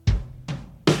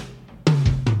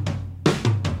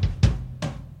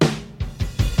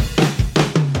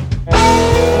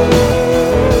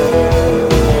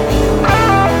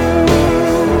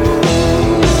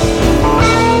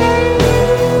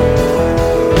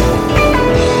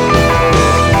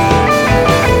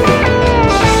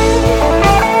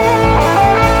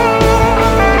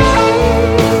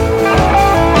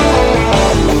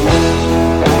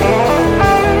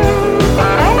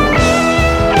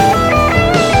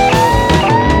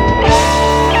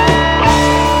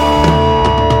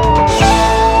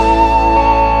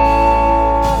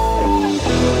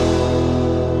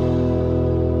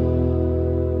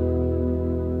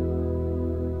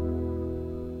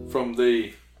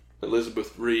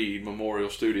Elizabeth Reed Memorial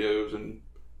Studios in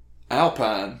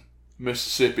Alpine,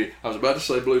 Mississippi. I was about to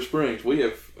say Blue Springs. We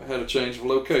have had a change of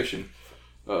location.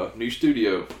 New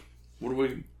studio.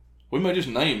 We may just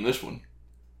name this one.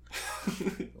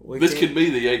 This could be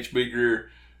the H.B.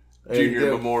 Greer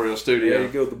Jr. Memorial Studio. There you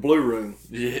go, the Blue Room.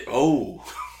 Yeah. Oh.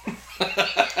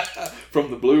 From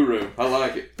the Blue Room. I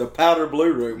like it. The Powder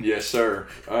Blue Room. Yes, sir.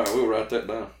 All right, we'll write that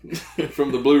down.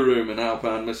 From the Blue Room in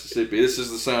Alpine, Mississippi. This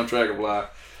is the Soundtrack of Life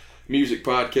music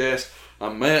podcast.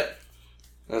 I'm Matt.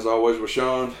 As always with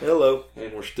Sean. Hello.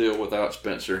 And we're still without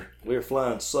Spencer. We're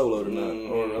flying solo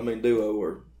tonight.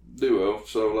 Duo. Duo.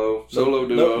 Solo.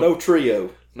 Duo. No trio.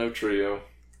 No trio.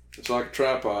 It's like a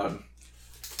tripod.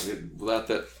 Without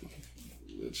that,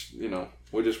 it's,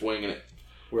 we're just winging it.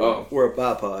 We're a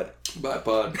bipod.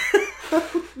 Bipod.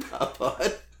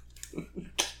 Bipod.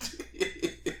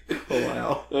 Oh,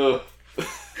 wow.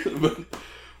 But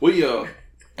we,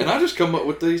 and I just come up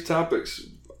with these topics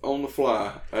on the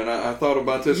fly, and I thought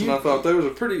about this, and I thought that was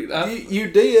a pretty. You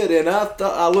did, and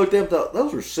I looked at them, and thought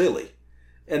those were silly,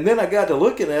 and then I got to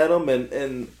looking at them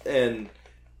and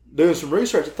doing some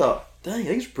research. I thought, dang,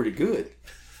 these are pretty good.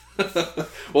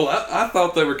 Well, I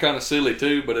thought they were kind of silly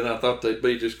too, but then I thought they'd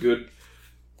be just good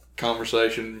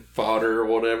conversation fodder or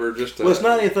whatever. Well, it's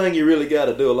not anything you really got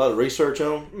to do a lot of research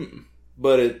on,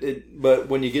 but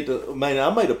when you get to, man,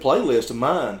 I made a playlist of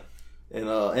mine in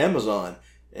Amazon.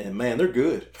 And man, they're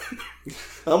good.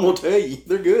 I'm gonna tell you,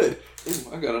 they're good.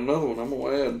 I got another one I'm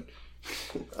gonna add.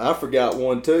 I forgot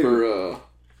one too. For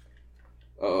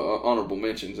honorable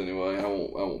mentions, anyway. I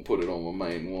won't put it on my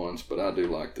main ones, but I do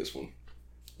like this one.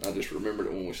 I just remembered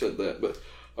it when we said that. But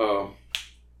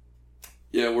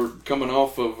yeah, we're coming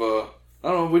off of.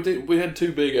 I don't know. We had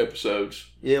 2 big episodes.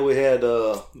 Yeah, we had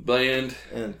band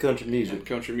and country music.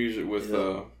 With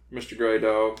Mr. Grey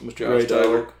Dog, Mr. Grey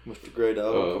Dog, Mr. Grey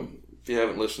Dog. If you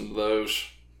haven't listened to those,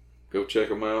 go check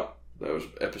them out. That was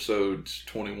episodes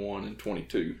 21 and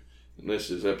 22. And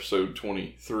this is episode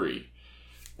 23.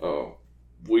 We'll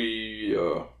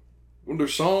do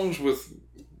songs with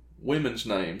women's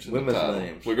names in the title.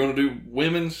 Names. We're going to do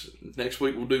women's. Next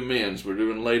week we'll do men's. We're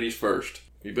doing ladies first.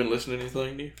 You been listening to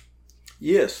anything new?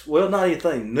 Yes. Well, not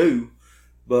anything new,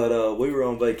 but we were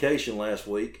on vacation last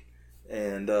week.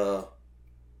 And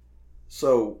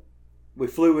so we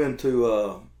flew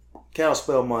into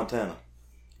Kalispell, Montana.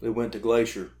 We went to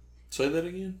Glacier. Say that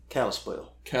again?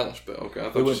 Kalispell. Kalispell. Okay, I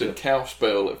thought you said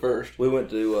Kalispell at first. We went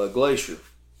to Glacier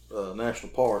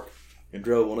National Park and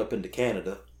drove on up into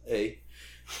Canada, and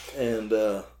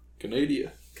Canada.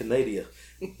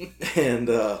 And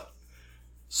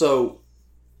so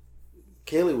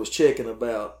Kelly was checking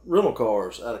about rental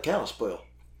cars out of Kalispell,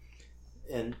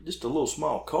 and just a little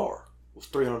small car was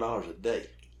 $300 a day.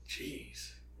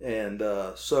 Jeez. And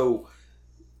so.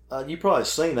 You probably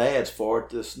seen ads for it.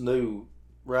 This new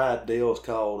ride deal is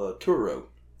called Turo.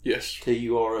 Yes.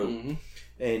 Turo. Mm-hmm.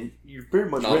 And you're pretty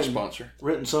much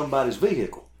renting somebody's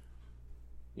vehicle.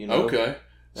 Okay.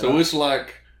 So it's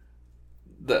like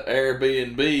the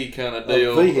Airbnb kind of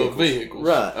deal of vehicles.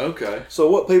 Right. Okay.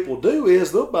 So what people do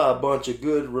is they'll buy a bunch of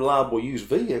good, reliable used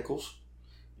vehicles,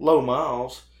 low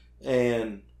miles,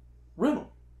 and rent them.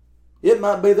 It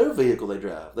might be their vehicle they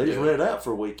drive. They just rent it out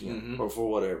for a weekend or for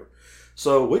whatever.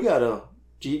 So we got a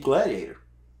Jeep Gladiator.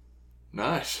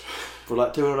 Nice. For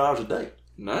like $200 a day.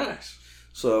 Nice.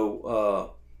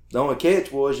 So the only catch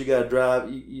was you got to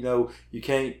drive. You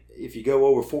can't, if you go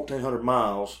over 1,400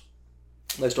 miles,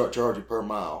 they start charging per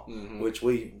mile, which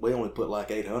we only put like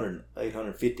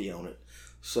 850 on it.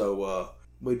 So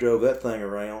we drove that thing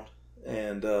around,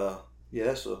 and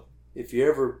so if you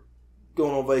ever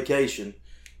going on vacation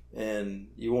and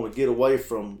you want to get away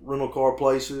from rental car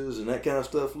places and that kind of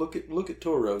stuff, look at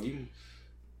Turo.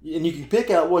 You can pick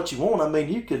out what you want. I mean,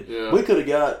 we could have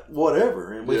got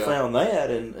whatever, and we found that,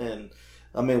 and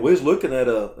I mean, we was looking at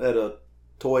a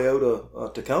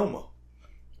Toyota Tacoma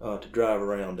to drive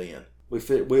around in. We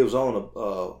was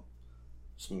on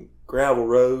some gravel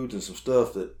roads and some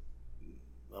stuff that,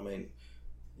 I mean,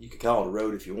 you could call it a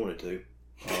road if you wanted to.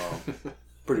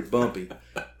 Pretty bumpy.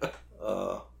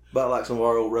 About like some of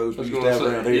our old roads we used to have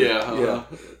around here. Yeah.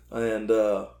 And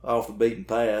off the beaten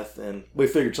path. And we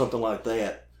figured something like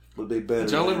that would be better.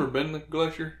 Have y'all ever been to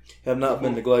Glacier? Have not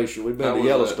been to Glacier. We've been to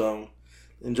Yellowstone.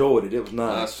 Enjoyed it. It was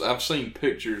nice. I've seen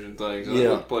pictures and things.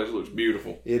 The place looks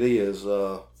beautiful. It is.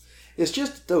 It's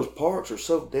just that those parks are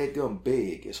so dadgum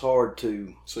big. It's hard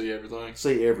to see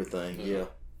everything. Yeah.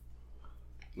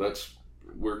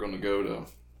 We're going to go to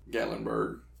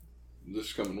Gatlinburg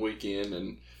this coming weekend,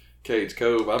 and Cades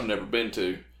Cove I've never been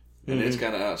to, and it's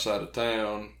kind of outside of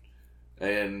town,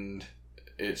 and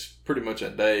it's pretty much a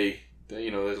day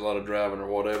there's a lot of driving or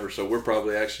whatever. So we're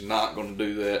probably actually not going to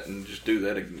do that and just do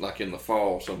that like in the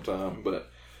fall sometime. But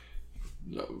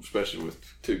especially with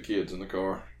 2 kids in the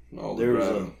car and all the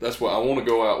driving. That's why I want to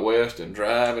go out west and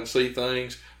drive and see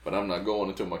things, but I'm not going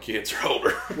until my kids are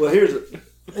older. Well, here's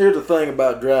the thing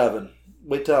about driving.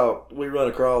 We run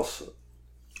across.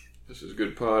 This is a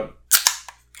good pod.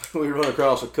 We run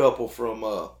across a couple from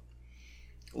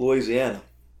Louisiana.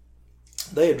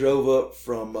 They had drove up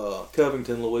from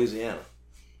Covington, Louisiana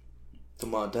to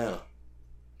Montana.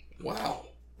 Wow.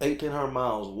 1,800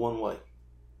 miles one way.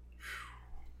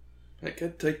 That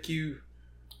could take you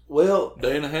a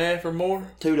day and a half or more?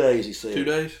 2 days, he said. 2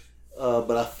 days?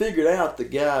 But I figured out the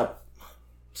guy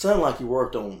sounded like he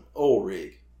worked on oil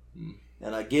rig.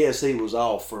 And I guess he was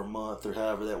off for a month or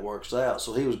however that works out.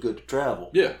 So he was good to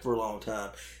travel for a long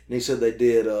time. And he said they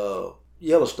did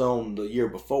Yellowstone the year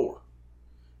before.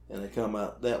 And they come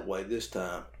out that way this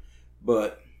time.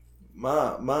 But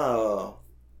my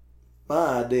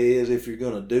idea is if you're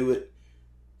going to do it,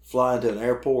 fly into an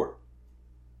airport,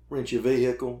 rent your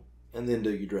vehicle, and then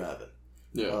do your driving.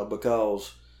 Yeah.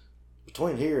 Because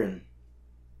between here and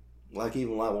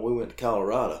even when we went to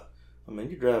Colorado, I mean,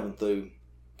 you're driving through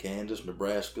Kansas,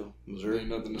 Nebraska, Missouri. Ain't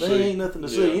nothing to there see. Ain't nothing to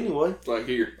see anyway. It's like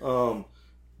here.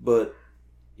 But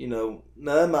now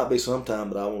that might be sometime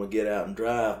that I want to get out and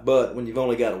drive. But when you've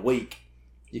only got a week,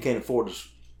 you can't afford to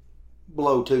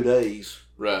blow 2 days.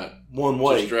 Right. One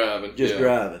way. Just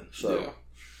driving. So.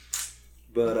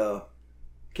 But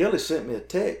Kelly sent me a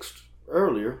text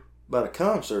earlier about a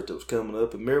concert that was coming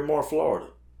up in Miramar, Florida.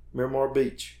 Miramar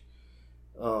Beach.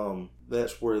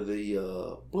 That's where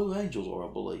the Blue Angels are,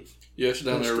 I believe. Yeah, it's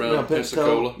down there around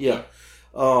Pensacola. Yeah.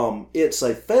 It's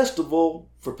a festival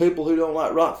for people who don't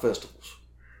like rock festivals.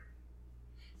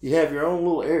 You have your own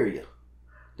little area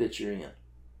that you're in.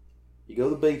 You go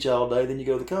to the beach all day, then you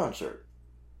go to the concert.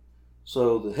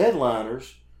 So the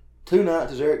headliners, 2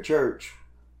 nights is Eric Church.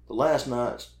 The last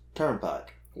night's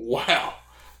Turnpike. Wow.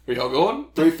 Are y'all going?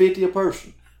 $350 a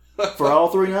person for all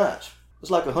 3 nights.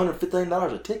 It's like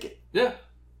 $115 a ticket. Yeah.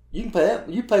 You can pay that.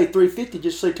 You pay $350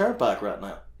 just to see Turnpike right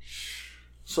now.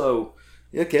 So,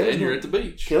 yeah, and you're at the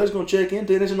beach. Kelly's going to check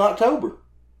into it. It's in October.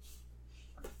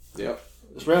 Yep.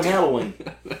 It's around Halloween.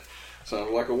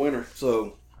 Sounds like a winner.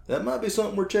 So that might be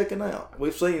something we're checking out.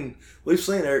 We've seen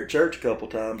Eric Church a couple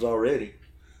times already,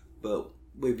 but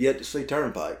we've yet to see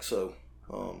Turnpike. So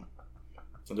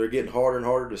they're getting harder and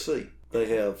harder to see. They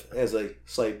have, as they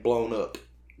say, blown up.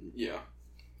 Yeah.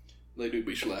 They do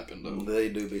be slapping, though. They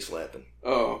do be slapping.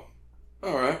 Oh,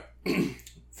 all right.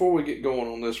 Before we get going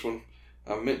on this one,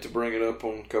 I meant to bring it up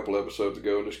on a couple episodes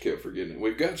ago and just kept forgetting it.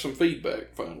 We've got some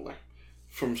feedback, finally,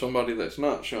 from somebody that's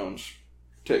not Sean's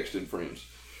texting friends.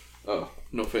 No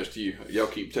offense to you. Y'all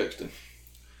keep texting.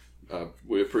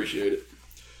 We appreciate it.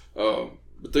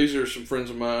 But these are some friends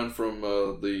of mine from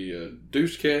the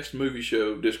Deucecast movie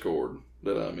show Discord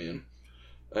that I'm in.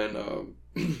 And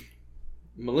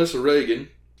Melissa Reagan,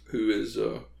 who is,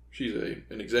 she's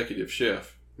an executive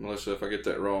chef. Melissa, if I get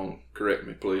that wrong, correct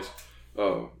me, please.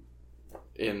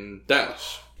 In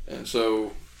Dallas. And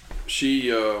so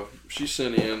she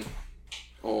sent in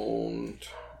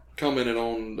commented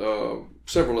on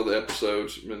several of the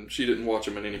episodes, and she didn't watch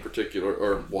them in any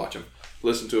particular,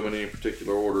 listen to them in any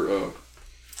particular order.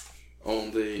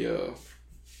 On the,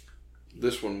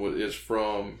 this one is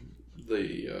from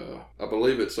the, I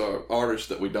believe it's our artist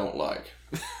that we don't like.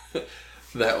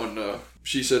 That one,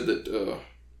 she said that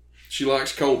she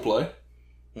likes Coldplay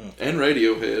and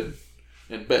Radiohead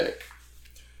and Beck.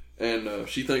 And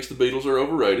she thinks the Beatles are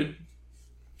overrated.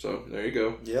 So, there you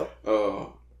go.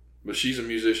 Yep. But she's a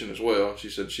musician as well. She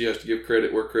said she has to give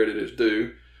credit where credit is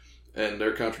due. And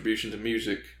their contribution to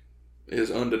music is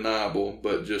undeniable,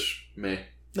 but just meh.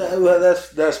 Well,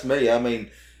 that's me. I mean,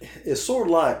 it's sort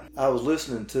of like I was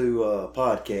listening to a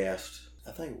podcast.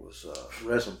 I think it was a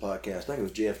wrestling podcast. I think it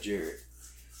was Jeff Jarrett.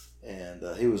 And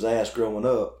he was asked growing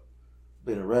up,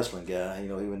 being a wrestling guy, he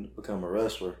wouldn't become a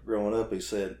wrestler. Growing up, he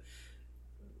said,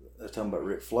 I was talking about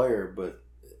Ric Flair, but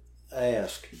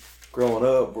asked, growing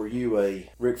up, were you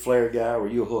a Ric Flair guy or were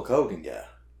you a Hulk Hogan guy?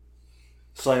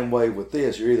 Same way with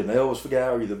this. You're either an Elvis guy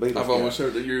or you're the Beatles guy. I've always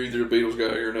heard that you're either a Beatles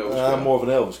guy or an Elvis guy. I'm more of an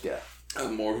Elvis guy.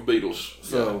 I'm more of a Beatles.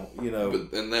 So,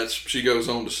 and she goes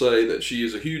on to say that she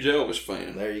is a huge Elvis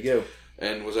fan. There you go.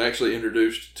 And was actually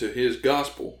introduced to his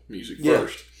gospel music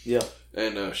first. Yeah.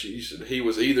 And she said he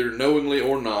was either knowingly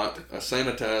or not a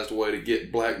sanitized way to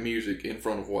get black music in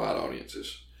front of white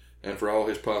audiences. And for all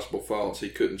his possible faults, he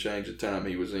couldn't change the time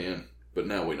he was in. But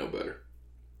now we know better.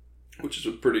 Which is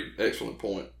a pretty excellent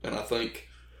point. And I think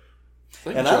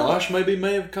I think Josh maybe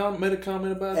may have made a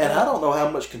comment about that. And I don't know how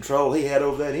much control he had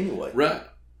over that anyway. Right.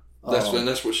 And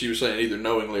that's what she was saying, either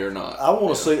knowingly or not. I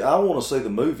want to see the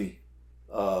movie.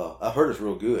 I heard it's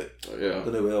real good. Yeah.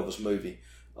 The new Elvis movie.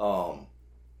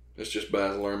 It's just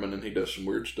Baz Luhrmann, and he does some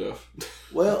weird stuff.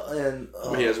 Well, and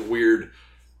he has weird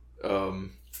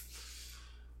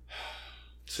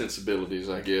sensibilities,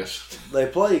 I guess. They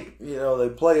play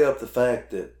up the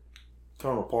fact that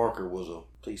Colonel Parker was a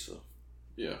piece of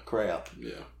crap.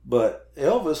 Yeah. But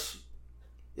Elvis,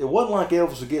 it wasn't like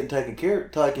Elvis was getting taken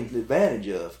advantage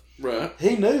of. Right.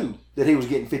 He knew that he was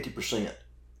getting 50%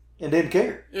 and didn't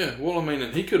care. Yeah. Well, I mean,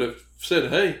 and he could have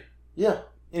said, "Hey,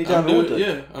 anytime he wanted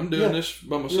to. I'm doing this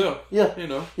by myself." Yeah. You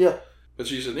know. Yeah. But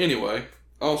she said, anyway.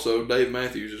 Also, Dave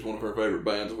Matthews is one of her favorite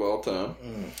bands of all time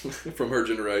from her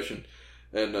generation.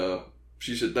 And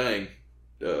she said, dang.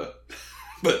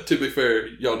 But to be fair,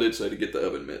 y'all did say to get the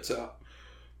oven mitts out.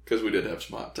 Because we did have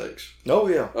some hot takes. Oh,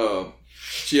 yeah.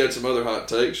 She had some other hot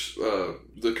takes.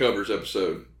 The covers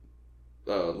episode.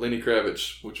 Lenny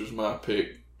Kravitz, which was my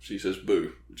pick. She says,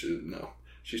 boo. Which is, no.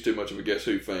 She's too much of a Guess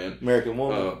Who fan. American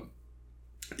Woman.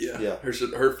 Yeah.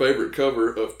 Her favorite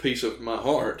cover of Piece of My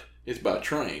Heart is by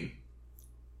Train.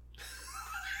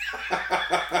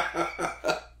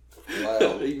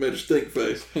 Wow. He made a stink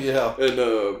face. Yeah.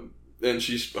 And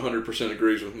she's 100%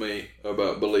 agrees with me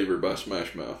about Believer by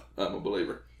Smash Mouth. I'm a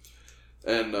believer.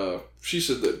 And she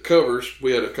said that covers,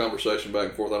 we had a conversation back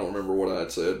and forth. I don't remember what I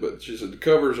had said, but she said the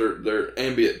covers they're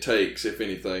ambient takes, if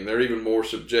anything. They're even more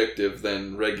subjective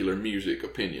than regular music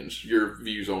opinions. Your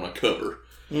views on a cover.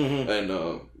 Mm-hmm.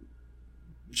 And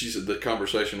she said the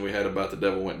conversation we had about The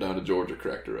Devil Went Down to Georgia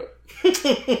cracked her up.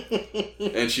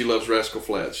 And she loves Rascal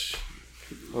Flatts.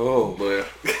 Oh. Yeah.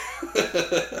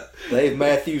 Dave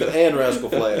Matthews and Rascal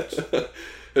Flatts.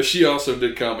 She also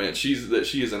did comment she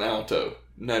is an alto,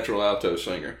 natural alto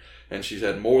singer. And she's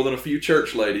had more than a few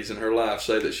church ladies in her life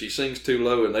say that she sings too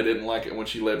low and they didn't like it when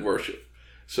she led worship.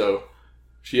 So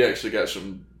she actually got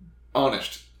some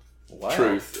honest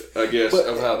truth, I guess,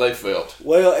 of how they felt.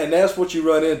 Well, and that's what you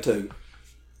run into.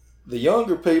 The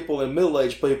younger people and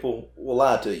middle-aged people will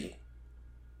lie to you.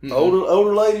 Mm-hmm.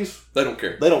 Older ladies, they don't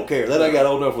care. They don't care. They don't got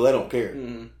old enough where they don't care.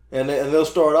 Mm-hmm. And they'll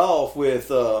start off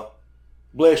with,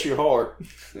 bless your heart.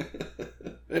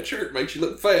 That shirt makes you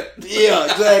look fat. Yeah,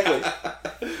 exactly.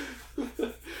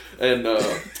 And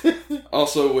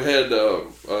also we had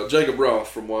Jacob Roth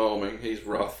from Wyoming. He's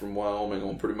Roth from Wyoming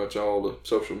on pretty much all the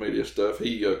social media stuff.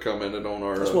 He commented on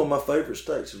our... That's one of my favorite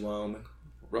states is Wyoming.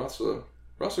 Roth's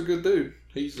a good dude.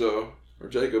 He's... or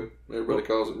Jacob. Everybody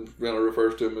calls him,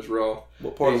 refers to him as Roth.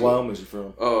 What part of Wyoming is he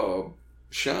from?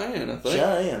 Cheyenne, I think.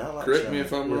 Cheyenne, I like Correct Cheyenne. Me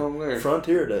if I'm wrong there.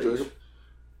 Frontier days. Jacob.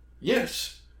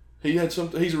 Yes. He had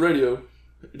something. He's a radio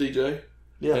DJ.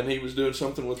 Yeah. And he was doing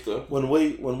something with the... When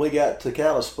we got to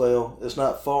Kalispell, it's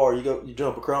not far. You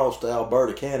jump across to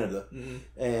Alberta, Canada, mm-hmm.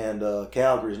 and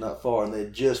Calgary's not far, and they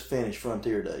just finished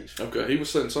Frontier Days. Okay, he was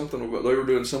saying something about they were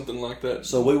doing something like that.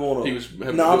 So we want to... He was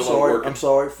having I'm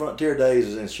sorry. Frontier Days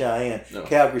is in Cheyenne. No.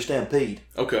 Calgary Stampede.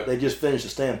 Okay. They just finished the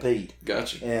Stampede.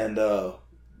 Gotcha. And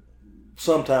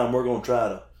sometime we're going to try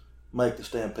to make the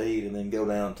Stampede and then go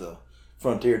down to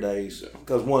Frontier Days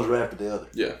because one's right after the other.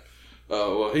 Yeah.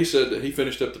 Well, he said that he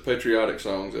finished up the Patriotic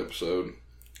Songs episode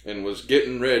and was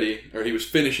getting ready, or he was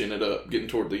finishing it up, getting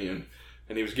toward the end,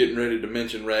 and he was getting ready to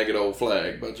mention Ragged Old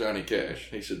Flag by Johnny Cash.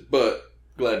 He said, but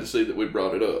glad to see that we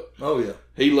brought it up. Oh, yeah.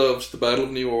 He loves the Battle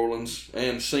of New Orleans,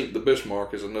 and Sink the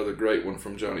Bismarck is another great one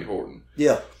from Johnny Horton.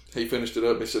 Yeah. He finished it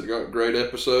up. He said, great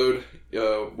episode.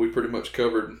 We pretty much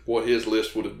covered what his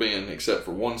list would have been, except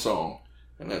for one song,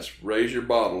 and that's Raise Your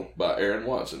Bottle by Aaron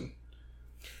Watson.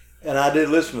 And I did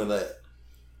listen to that.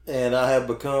 And I have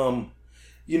become,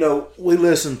 we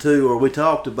listened to or we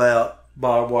talked about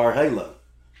Barbed Wire Halo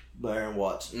by Aaron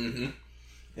Watson. Mm-hmm.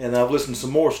 And I've listened to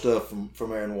some more stuff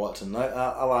from Aaron Watson.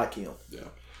 I like him. Yeah.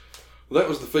 Well, that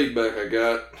was the feedback I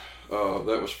got.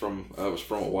 That was from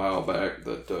a while back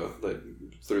that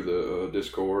through the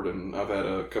Discord, and I've had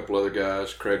a couple other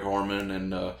guys, Craig Harmon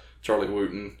and Charlie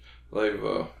Wooten.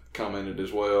 They've commented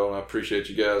as well. I appreciate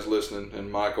you guys listening,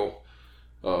 and Michael.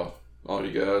 All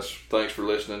you guys, thanks for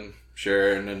listening,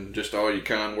 sharing, and just all your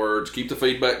kind words. Keep the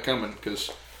feedback coming because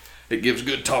it gives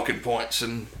good talking points,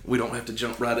 and we don't have to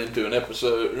jump right into an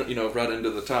episode, right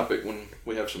into the topic when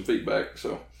we have some feedback.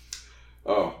 So,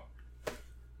 that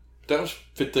was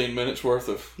 15 minutes worth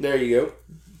of. There you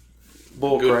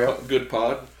go. Good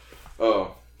pod.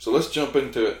 So let's jump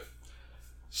into it.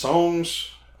 Songs.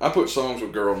 I put songs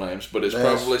with girl names, but it's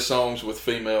probably songs with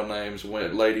female names,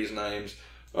 ladies' names.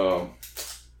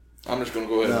 I'm just going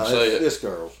to go ahead and say it. It's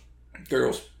girls.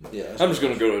 Girls. Yeah. I'm just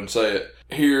going to go ahead and say it.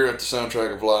 Here at the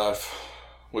Soundtrack of Life,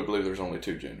 we believe there's only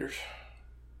 2 genders.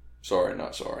 Sorry,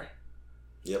 not sorry.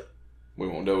 Yep. We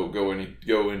won't go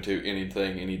into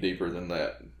anything any deeper than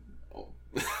that.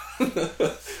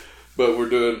 But we're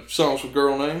doing songs with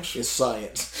girl names. It's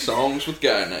science. Songs with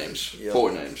guy names. Yep.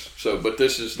 Boy names. So, but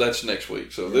that's next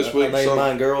week. So this week, I named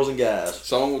mine girls and guys.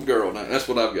 Song with girl names. That's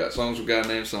what I've got. Songs with guy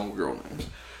names, song with girl names.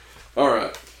 All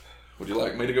right. Would you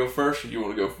like me to go first, or you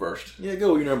want to go first? Yeah,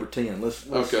 go with your number 10. Let's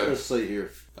see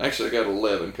here. Actually, I got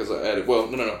 11 because I added. Well,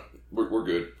 no. We're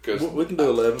good because we can do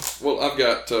 11. Well, I've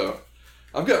got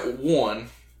one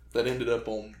that ended up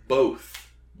on both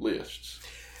lists.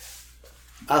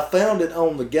 I found it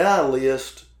on the guy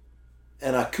list,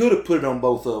 and I could have put it on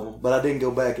both of them, but I didn't go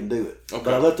back and do it. Okay.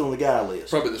 But I left it on the guy list.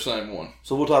 Probably the same one.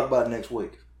 So we'll talk about it next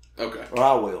week. Okay. Or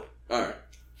I will. All right.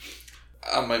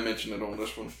 I may mention it on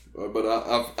this one, but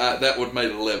that would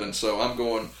make 11. So I'm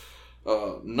going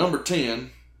number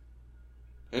 10,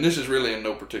 and this is really in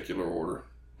no particular order.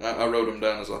 I wrote them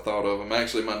down as I thought of them.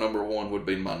 Actually, my number 1 would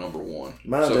be my number 1.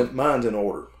 Mine's in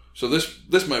order. So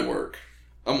this may work.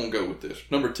 I'm going to go with this.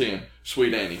 Number 10,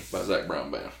 Sweet Annie by Zac Brown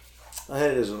Band. I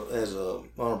had it as a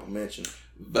honorable mention.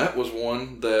 That was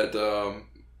one that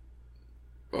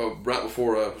right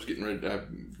before I was getting ready, I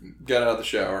got out of the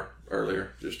shower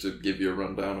earlier, just to give you a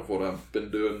rundown of what I've been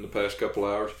doing in the past couple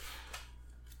hours.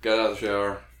 Got out of the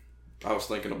shower. I was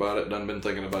thinking about it. Done been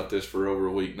thinking about this for over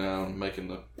a week now and making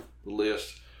the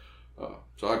list.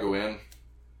 So I go in,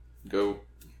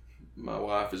 my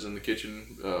wife is in the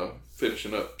kitchen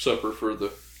finishing up supper for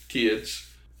the kids.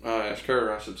 I asked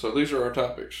her, I said, so these are our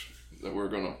topics that we're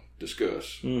going to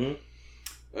discuss.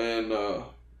 Mm-hmm. And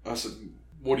I said,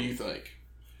 what do you think?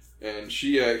 And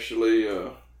she actually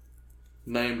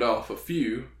named off a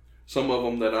few, some of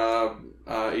them that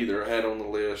I either had on the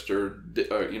list or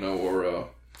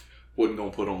wasn't going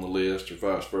to put on the list or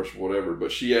vice versa, whatever.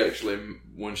 But she actually,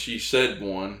 when she said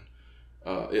one,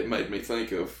 it made me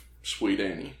think of Sweet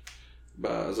Annie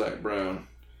by Zac Brown.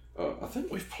 I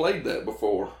think we've played that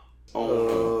before.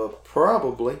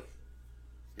 Probably.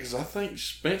 Because I think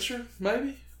Spencer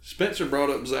brought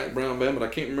up Zac Brown Band, but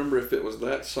I can't remember if it was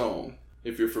that song.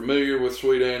 If you're familiar with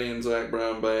Sweet Annie and Zac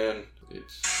Brown Band,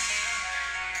 it's...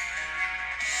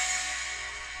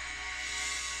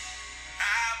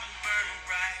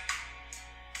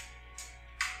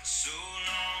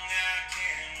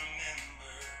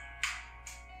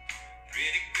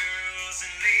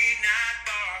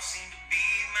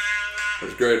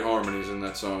 There's great harmonies in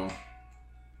that song,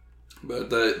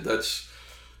 but that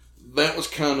was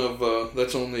kind of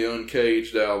that's on the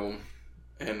Uncaged album,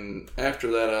 and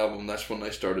after that album, that's when they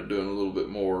started doing a little bit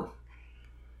more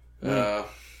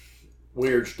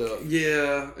weird stuff.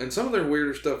 Yeah, and some of their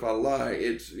weirder stuff I like.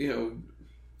 It's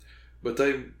but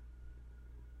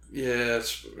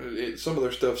some of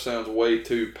their stuff sounds way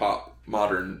too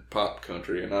modern pop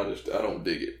country, and I don't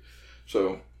dig it.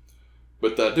 So,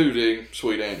 but I do dig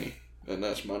Sweet Annie. And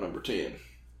that's my number 10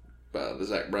 by the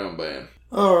Zac Brown Band.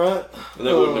 All right. And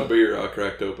that wasn't a beer I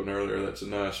cracked open earlier. That's a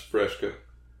nice Fresca.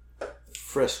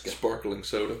 Sparkling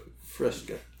soda.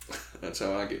 Fresca. That's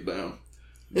how I get down.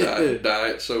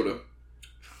 Diet soda.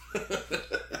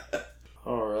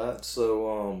 All right.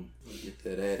 So, let me get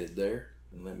that added there.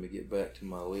 And let me get back to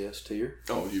my list here.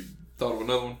 Oh, you thought of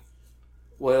another one?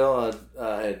 Well,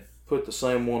 I had put the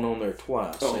same one on there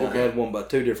twice. Oh, okay. I had one by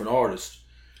 2 different artists.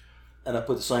 And I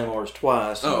put the same artist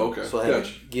twice. Oh, okay. So I had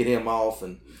to get him off.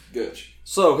 And gotcha.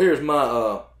 So here's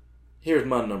my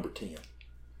number 10.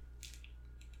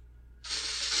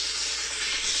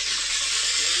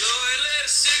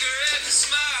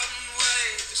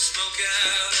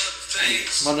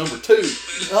 My number 2.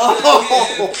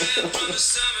 Oh!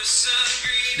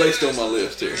 Based on my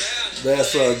list here.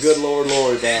 That's Good Lord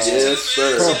Lorry by Yes,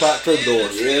 sir. Turnpike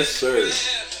Troubadours. Yes, sir.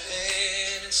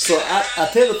 So I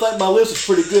tend to think my list is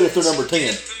pretty good if they're number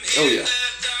 10. Oh, yeah.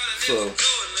 So,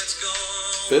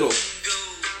 Fiddle.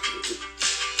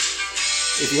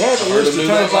 if you haven't listened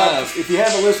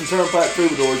to Turnpike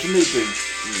Troubadours, you need to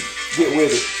get with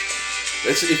it.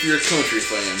 That's if you're a country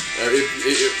fan, or if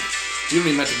you don't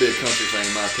even have to be a country fan,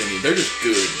 in my opinion. They're just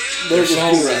good. His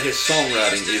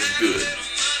songwriting is good.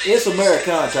 It's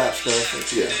Americana type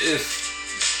stuff. Yeah.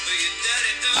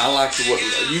 I like what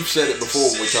you've said it before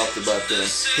when we talked about them.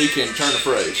 He can turn a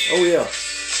phrase. Oh yeah.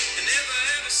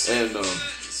 And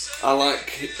I like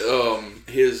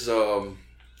his.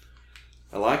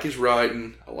 I like his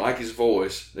writing. I like his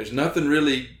voice. There's nothing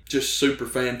really just super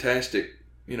fantastic,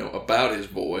 about his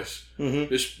voice. Mm-hmm.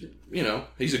 Just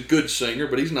he's a good singer,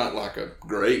 but he's not like a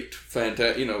great,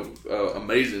 fantastic,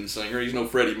 amazing singer. He's no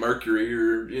Freddie Mercury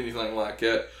or anything like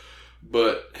that.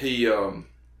 but he, the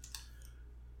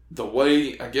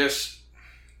way, I guess,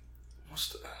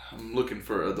 I'm looking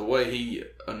for the way he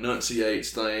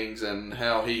enunciates things and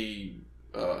how he,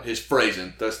 his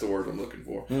phrasing, that's the word I'm looking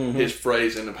for. Mm-hmm. His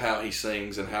phrasing of how he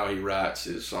sings and how he writes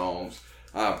his songs.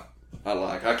 I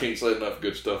like. I can't say enough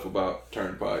good stuff about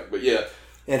Turnpike, but yeah.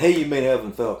 And he, you mean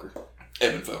Evan Felker?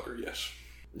 Evan Felker, yes.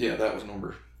 Yeah, that was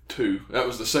number 2. That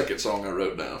was the second song I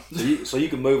wrote down. So you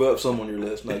can move up some on your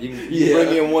list now. You can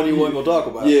bring in one you weren't going to talk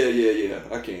about. Yeah,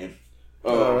 I can.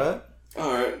 All right.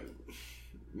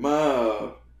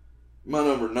 My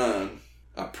number 9.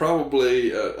 I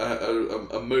probably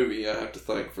a movie I have to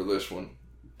thank for this one,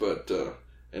 but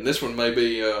and this one may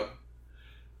be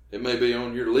it may be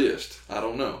on your list. I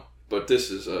don't know, but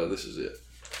this is it.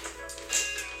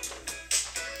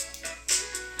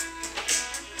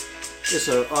 It's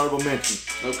an honorable mention.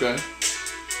 Okay.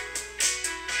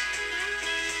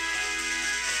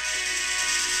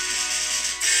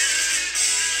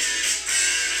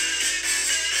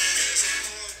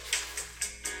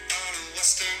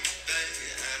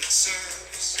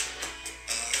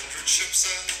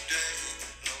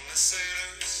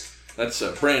 That's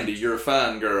Brandy, You're a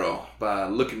Fine Girl by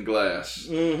Looking Glass.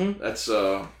 Mm-hmm. That's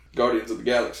Guardians of the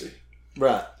Galaxy.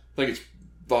 Right. I think it's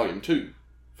volume 2,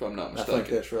 if I'm not mistaken. I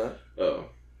think that's right.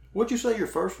 What'd you say your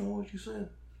first one was, you said?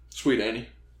 Sweet Annie.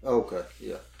 Okay,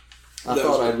 yeah. I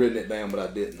thought I'd written it down, but I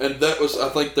didn't. And that was, I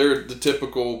think they're the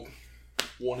typical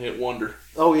one-hit wonder.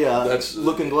 Oh, yeah. That's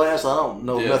Looking Glass, I don't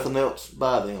know nothing else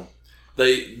by them.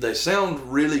 They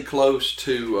sound really close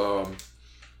to...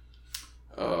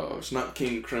 it's not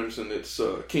King Crimson, it's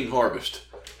King Harvest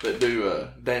that do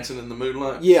Dancing in the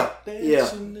Moonlight. Yeah,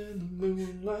 Dancing in the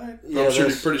Moonlight. Yeah, I'm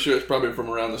pretty sure it's probably from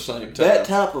around the same time. That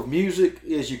type of music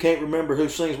is you can't remember who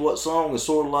sings what song is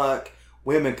sort of like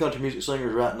women country music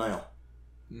singers right now.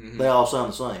 Mm-hmm. They all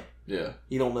sound the same. Yeah.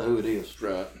 You don't know who it is.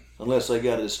 Right. Unless they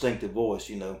got a distinctive voice,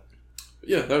 you know.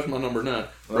 Yeah, that was my number 9.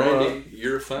 Brandy,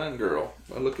 You're a Fine Girl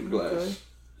by Looking Glass. Okay.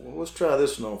 Well, let's try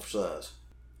this one on for size.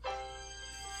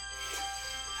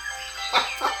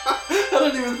 I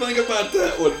didn't even think about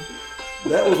that one.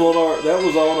 That was on our.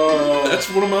 That's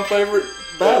one of my favorite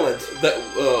ballads. That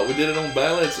we did it on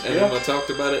ballads, and I talked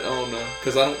about it on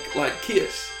because I don't like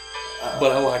Kiss,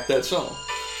 but I like that song.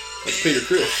 That's Peter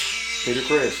Criss. Peter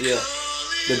Criss, yeah,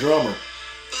 the drummer.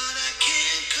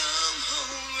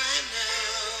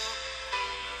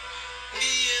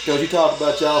 Because you talked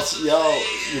about y'all,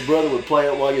 your brother would play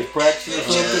it while you was practicing or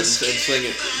something, and sing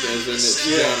it as in it's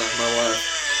Jana, my wife.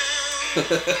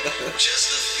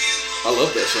 I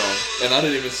love that song, and I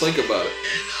didn't even think about it.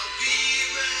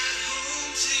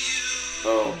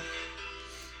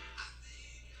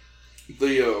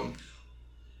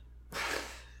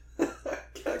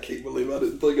 I can't believe I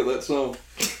didn't think of that song.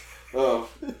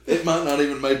 It might not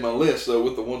even made my list though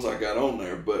with the ones I got on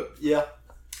there, but yeah.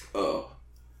 I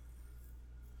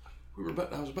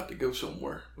was about to go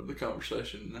somewhere with the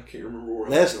conversation, and I can't remember where.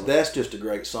 That's just a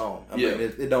great song. I mean,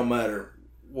 it don't matter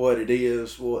what it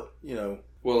is, what you know.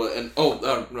 Well, and I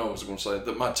was going to say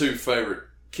that my 2 favorite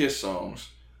Kiss songs,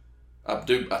 I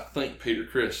think Peter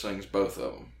Criss sings both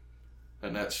of them,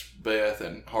 and that's Beth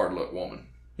and Hard Luck Woman.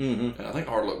 Mm-hmm. And I think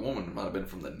Hard Luck Woman might have been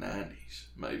from the 90s,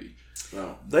 maybe.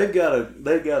 No. They've got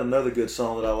another good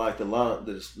song that I liked a lot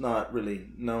that's not really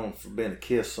known for being a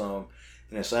Kiss song,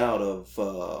 and it's out of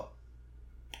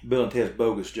Bill and Ted's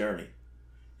Bogus Journey,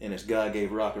 and it's God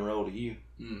Gave Rock and Roll to You.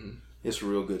 Mm-hmm. It's a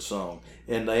real good song,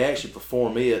 and they actually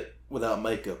perform it without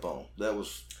makeup on. That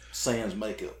was sans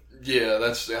makeup. Yeah,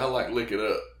 I like Lick It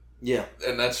Up. Yeah,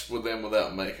 and that's with them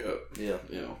without makeup. Yeah,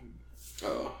 you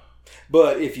know.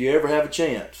 But if you ever have a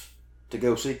chance to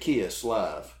go see Kiss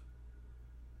live,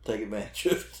 take advantage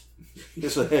of it.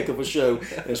 It's a heck of a show,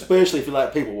 especially if you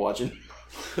like people watching.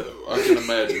 I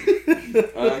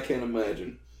can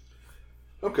imagine.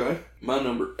 Okay, my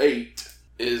number 8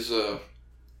 is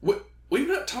we've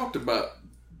not talked about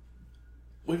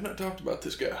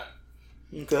this guy.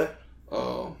 Okay.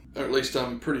 Or at least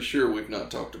I'm pretty sure we've not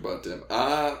talked about them.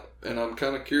 And I'm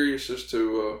kind of curious as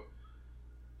to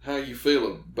how you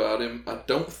feel about him. I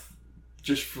don't,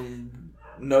 just from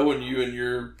knowing you and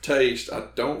your taste, I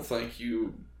don't think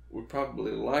you would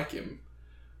probably like him.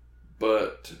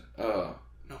 But no,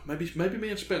 maybe me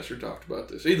and Spencer talked about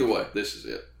this. Either way, this is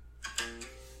it.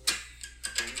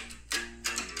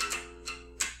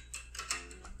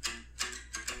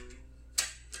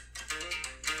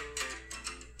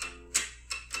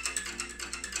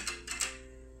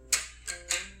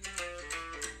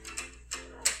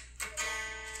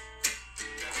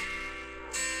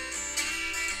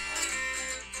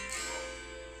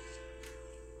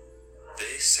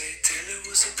 They say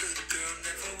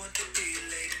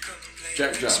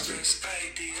Jack Johnson.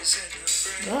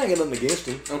 I ain't got nothing against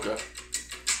him. Okay.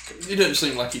 It doesn't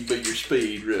seem like he'd be your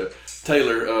speed.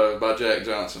 Taylor by Jack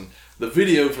Johnson. The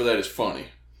video for that is funny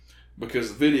because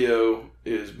the video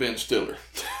is Ben Stiller.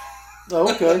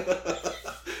 Oh, okay.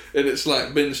 And it's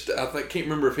like I can't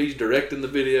remember if he's directing the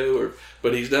video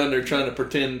but he's down there trying to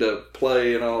pretend to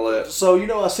play and all that. So,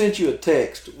 I sent you a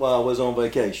text while I was on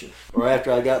vacation, or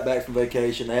after I got back from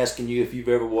vacation, asking you if you've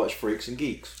ever watched Freaks and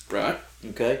Geeks. Right.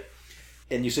 Okay.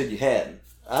 And you said you hadn't.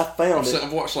 I found it.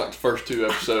 I've watched like the first 2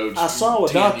 episodes. I saw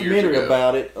a documentary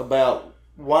about it, about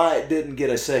why it didn't get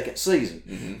a second season.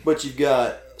 Mm-hmm. But you've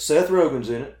got Seth Rogen's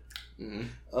in it.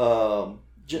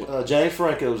 Mm-hmm. James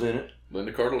Franco's in it.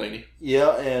 Linda Cardellini.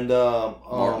 Yeah, and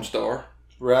Martin Starr.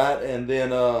 Right, and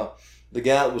then the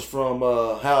guy that was from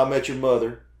How I Met Your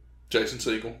Mother. Jason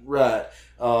Segel. Right.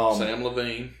 Sam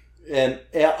Levine. And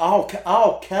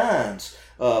all kinds.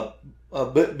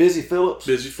 Busy Phillips.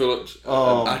 Busy Phillips.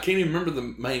 I can't even remember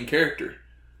the main character,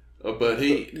 but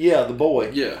he. The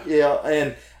boy. Yeah. Yeah,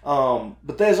 and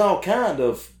but there's all kind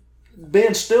of.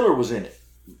 Ben Stiller was in it.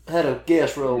 Had a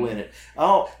guest role in it.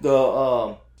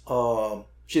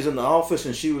 She's in The Office,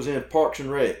 and she was in Parks and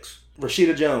Recs.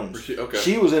 Rashida Jones. Okay.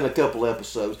 She was in a couple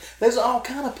episodes. There's all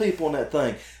kind of people in that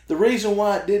thing. The reason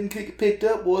why it didn't get picked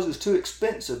up was it's too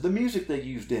expensive. The music they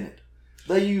used in it.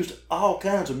 They used all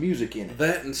kinds of music in it.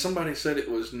 That, and somebody said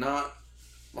it was not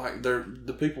like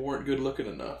the people weren't good looking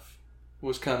enough.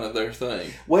 Was kind of their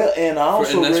thing. Well, and I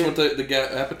also and that's what the guy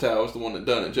Apatow was the one that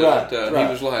done it. Right. He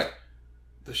was like,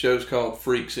 the show's called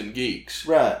Freaks and Geeks.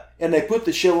 Right, and they put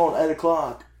the show on 8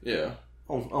 o'clock. Yeah.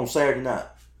 On Saturday night,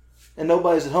 and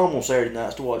nobody's at home on Saturday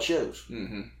nights to watch shows.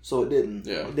 Mm-hmm. So it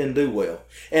didn't do well.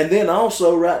 And then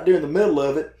also right during the middle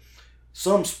of it, I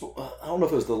don't know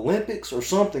if it was the Olympics or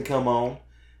something come on,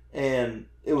 and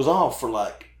it was off for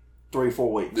like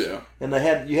 3-4 weeks. Yeah. And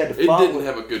you had to follow. It didn't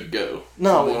have a good go.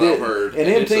 No, it didn't. I've heard.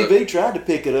 And MTV tried to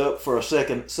pick it up for a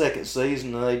second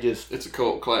season, and they just. It's a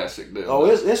cult classic.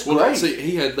 It's great. See,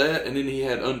 he had that, and then he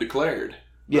had Undeclared.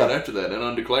 Yeah. Right after that, and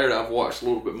Undeclared, I've watched a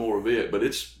little bit more of it, but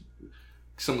it's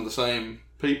some of the same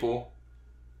people,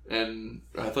 and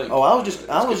I think. Oh, I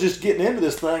was just getting into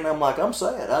this thing, and I'm like, I'm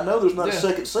sad. I know there's not a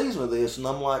second season of this, and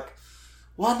I'm like,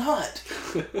 why not?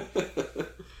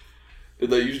 Did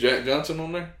they use Jack Johnson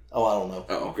on there? Oh, I don't know.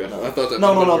 Oh, okay. No. I thought that.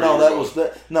 No. That was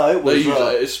that. No, it was.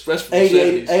 They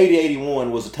used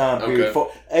 80-81 was the time period for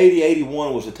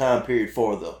 80-81 was the time period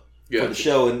for the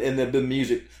show, and the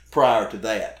music prior to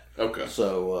that. Okay.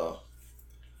 So.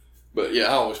 But yeah,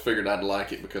 I always figured I'd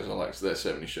like it because I liked that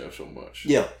 70s show so much.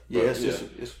 Yeah.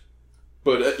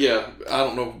 But I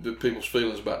don't know the people's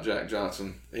feelings about Jack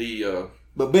Johnson. He.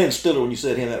 But Ben Stiller, when you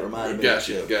said him, that reminded me.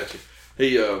 Gotcha.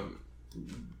 He.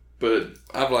 But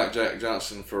I've liked Jack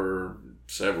Johnson for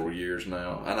several years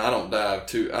now, and I don't dive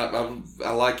too.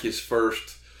 I like his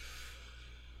first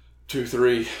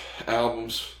 2-3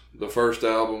 albums. The first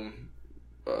album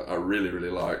I really, really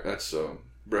like. That's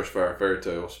Brushfire Fairy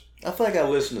Tales. I think I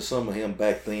listened to some of him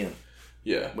back then.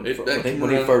 Yeah, when he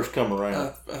first come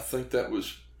around. I think that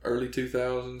was early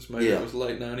 2000s. Maybe it was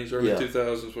late 90s, early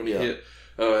 2000s when he hit.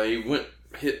 He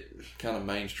hit kind of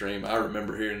mainstream. I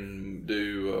remember hearing him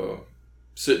do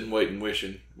 "Sitting, Waiting,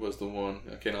 Wishing" was the one.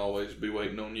 I Can Always Be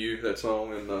Waiting on You. That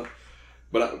song, and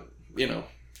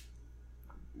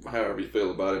however you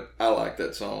feel about it, I like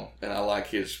that song, and I like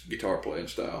his guitar playing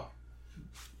style.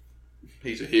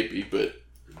 He's a hippie, but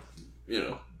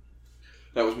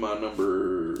that was my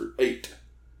number 8.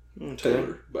 Okay.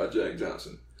 Taylor by Jack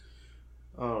Johnson.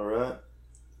 All right,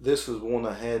 this is one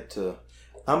I had to.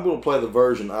 I'm going to play the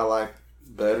version I like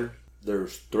better.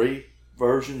 There's 3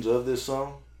 versions of this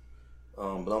song, but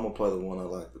I'm going to play the one I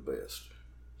like the best.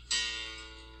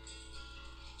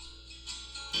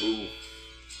 Ooh.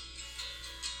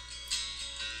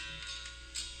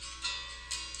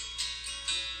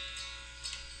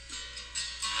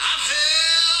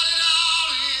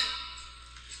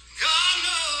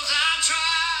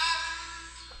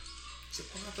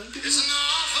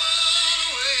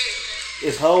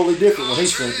 It's wholly different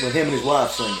when him and his wife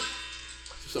sing it.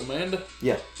 Is this Amanda?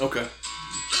 Yeah. Okay.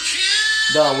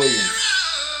 Don Williams,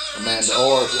 Amanda,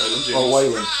 or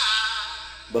Waylon.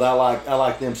 But I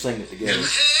like them singing it together.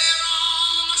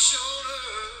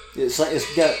 It's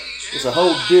a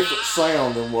whole different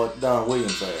sound than what Don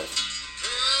Williams has.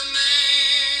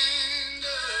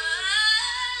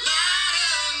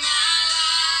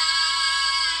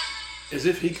 As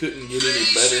if he couldn't get any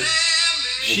better.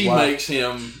 She makes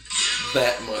him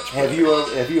that much better.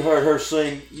 Have you heard her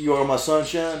sing "You Are My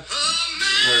Sunshine"?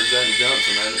 Heard Jackie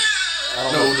Johnson, ain't it? I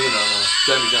don't No, know. no.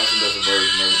 Jamie Johnson does a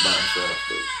version of it by himself,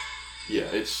 but yeah,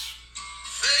 it's.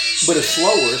 But it's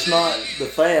slower. It's not the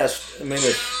fast. I mean,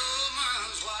 it's.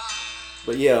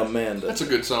 But yeah, man, That's a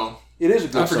good song. it is a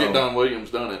good I forget song. Don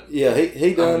Williams done it. Yeah,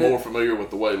 he done I'm more it. familiar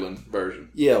with the Waylon version.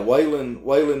 Yeah,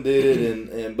 Waylon did it,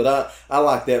 and but I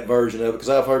like that version of it because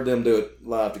I've heard them do it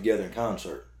live together in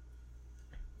concert.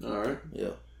 All right.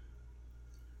 Yeah.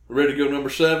 Ready to go number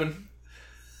 7?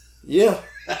 Yeah,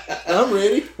 I'm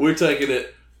ready. We're taking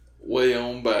it way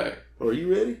on back. Are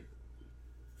you ready?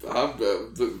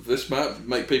 This might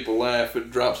make people laugh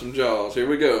and drop some jaws. Here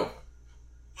we go.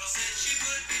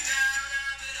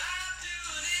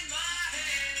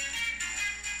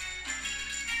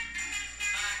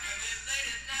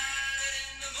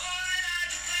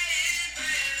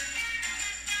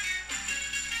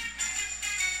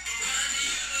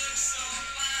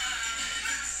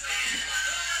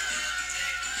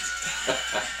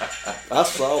 I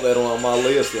saw that on my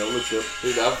list. I looked up.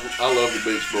 Dude, I love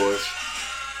the Beach Boys.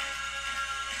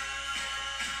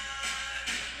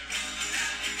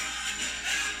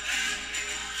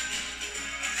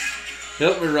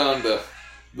 Help Me Rhonda,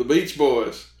 the Beach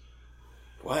Boys.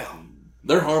 Wow.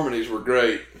 Their harmonies were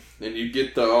great, and you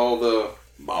get all the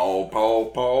Paul.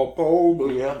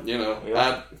 Yeah. You know,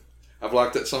 Yeah. I've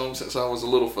liked that song since I was a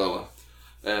little fella,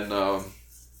 and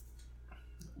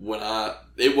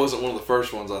it wasn't one of the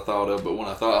first ones I thought of, but when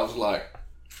I thought, I was like,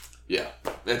 yeah,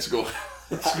 it's going.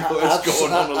 It's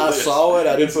going on the I list. saw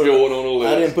it. It's going on the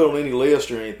list. I didn't put on any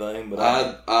list or anything, but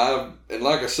and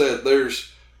like I said,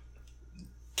 there's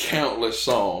countless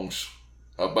songs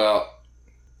about.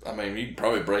 I mean, you can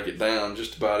probably break it down.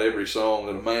 Just about every song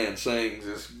that a man sings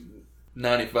is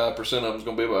 95% of them is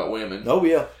going to be about women. oh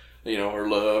yeah, You know, or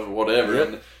love or whatever. Yep.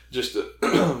 And just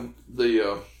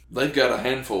they've got a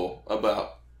handful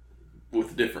about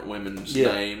with different women's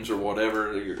Yeah. names or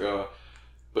whatever.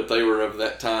 But they were of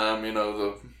that time, you know,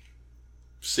 the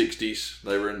 60s.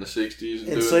 They were in the 60s. and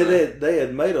doing say that. they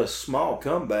had made a small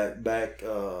comeback back.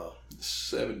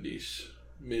 70s,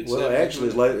 mid 70s. Well, actually,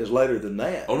 it's later than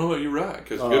that. Oh no, you're right.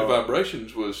 Because Good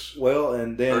Vibrations was Well,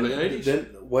 and then early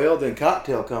 80s. then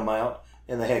Cocktail come out,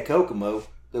 and they had Kokomo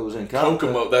that was in Cocktail.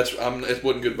 Kokomo. It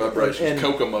wasn't Good Vibrations. And-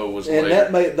 Kokomo was and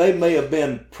later. they may have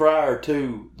been prior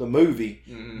to the movie,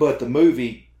 Mhm. but the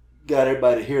movie got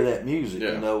everybody to hear that music,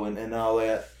 Yeah. you know, and all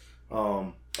that.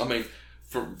 I mean,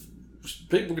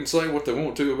 people can say what they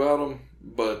want to about them,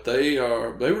 but they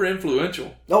were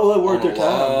influential. Oh, they were at on their time.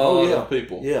 Oh yeah, of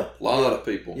people. yeah, A lot of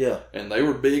people. yeah. And they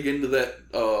were big into that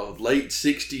late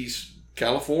 60s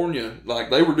California. Like,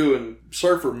 they were doing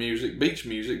surfer music, beach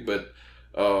music, but,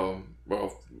 well,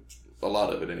 a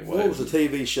lot of it anyway. What was the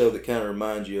TV show that kind of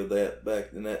reminds you of that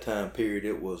back in that time period?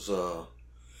 It was a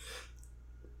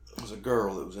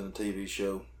girl that was in a TV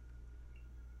show.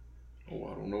 Oh,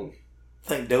 I don't know. I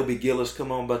think Dobie Gillis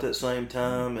come on about that same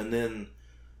time, and then,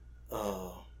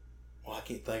 I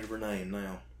can't think of her name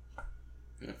now.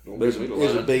 Yeah, don't But get me it to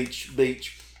was a lying. beach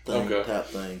thing, Okay. type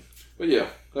thing. But yeah,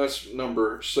 that's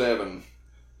number 7.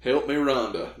 Help Me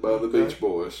Rhonda by the Okay. Beach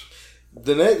Boys.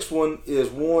 The next one is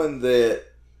one that,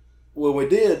 when we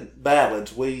did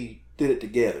ballads, we did it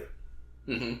together.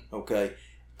 Mm-hmm. Okay.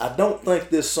 I don't think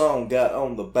this song got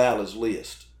on the ballads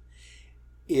list.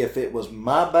 If it was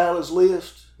my ballads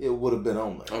list, it would have been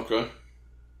on there. Okay.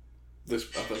 This,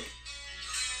 I think.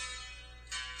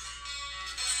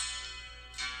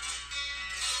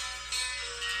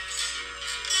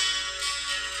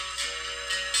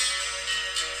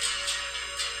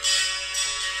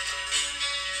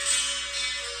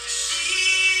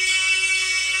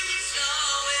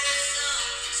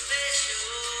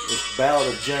 It's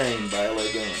Ballad of Jane by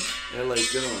L.A. Guns. L.A.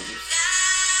 Guns.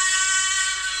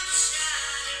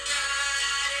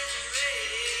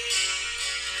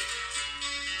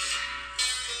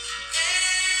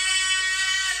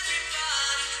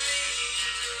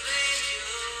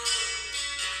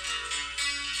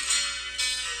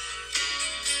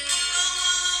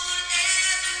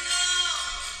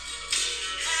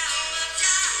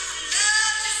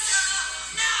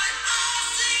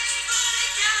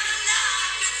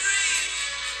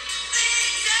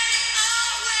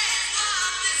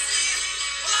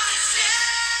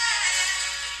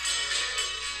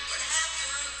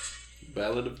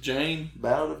 Ballad of Jane.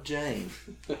 Ballad of Jane.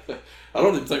 I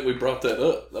don't even think we brought that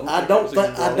up. I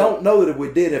that don't know that if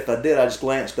we did. If I did, I just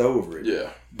glanced over it. Yeah.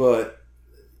 But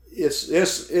it's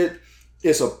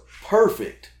a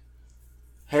perfect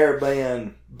hair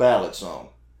band ballad song.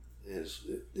 Is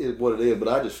what it is. But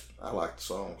I like the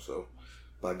song, so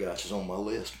by gosh, it's on my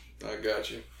list. I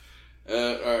got you. All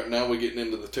right, now we're getting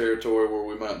into the territory where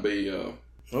we might be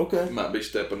Okay.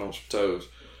 stepping on some toes.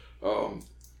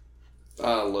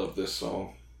 I love this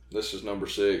song. This is number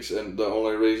 6, and the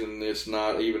only reason it's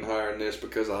not even higher than this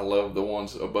because I love the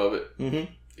ones above it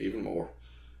even more.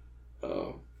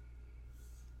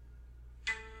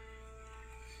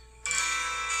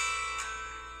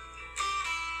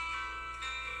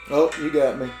 Oh, you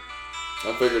got me.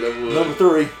 I figured that would. Number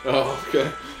 3. Oh,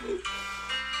 okay.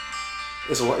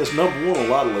 It's number 1 on a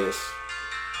lot of lists.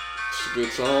 It's a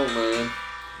good song, man.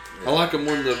 Yeah. I like them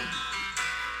when the...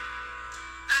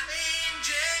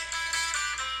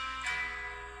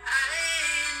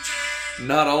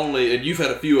 Not only, and you've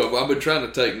had a few of them, I've been trying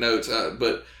to take notes,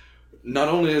 but not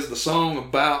only is the song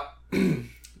about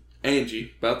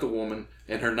Angie, about the woman,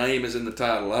 and her name is in the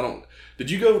title. Did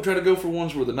you try to go for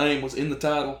ones where the name was in the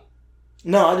title?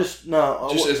 No, if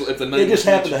the name. It just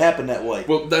happened to happen that way.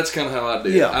 Well, that's kind of how I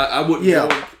did. Yeah, I wouldn't.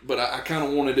 Yeah. But I kind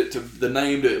of wanted the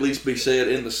name to at least be said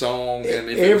in the song, and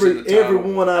every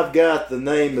one I've got, the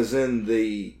name is in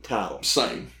the title.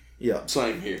 Same. Yeah.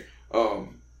 Same here.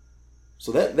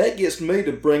 So that gets me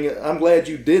to bring it. I'm glad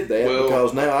you did that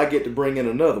because now I get to bring in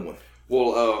another one.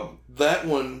 Well, that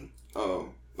one,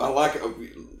 I like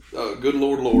Good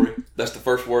Lord Lori. That's the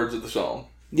first words of the song.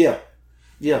 Yeah.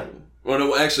 Yeah. Well,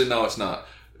 no, actually, no, it's not.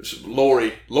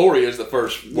 Lori is the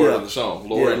first word of the song.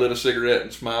 Lori lit a cigarette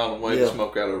and smiled and waved the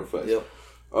smoke out of her face. Yep.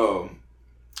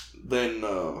 Then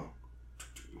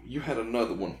you had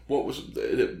another one. What was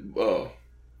it?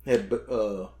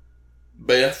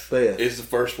 Beth is the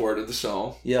first word of the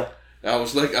song. Yeah. I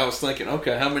was thinking,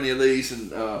 okay, how many of these?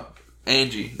 And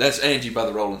Angie. That's Angie by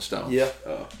the Rolling Stones. Yeah.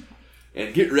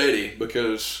 And get ready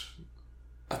because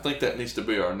I think that needs to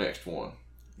be our next one.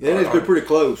 Yeah, it needs to be pretty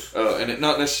close. And it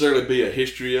not necessarily be a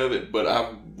history of it,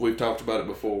 but we've talked about it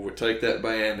before. We take that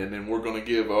band and then we're going to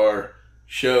give our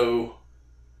show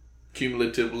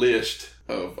cumulative list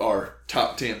of our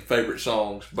top 10 favorite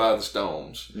songs by the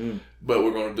Stones. But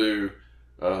we're going to do,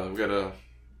 I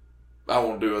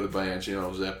want to do other bands,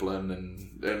 Zeppelin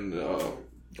and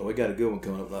we got a good one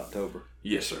coming up in October.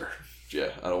 Yes, sir. Yeah,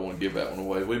 I don't want to give that one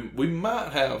away. We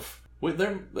might have,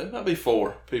 there might be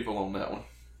 4 people on that one.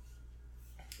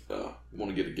 Want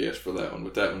to get a guess for that one,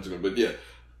 but that one's going to be,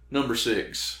 number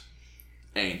 6,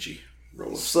 Angie.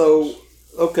 So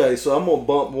I'm going to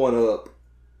bump one up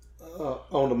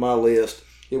onto my list.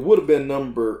 It would have been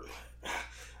I'm going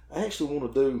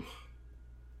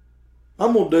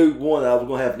to do one I was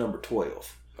going to have number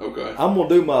 12. Okay. I'm going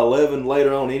to do my 11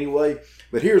 later on anyway,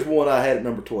 but here's one I had at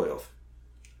number 12.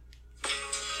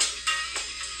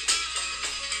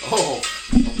 Oh,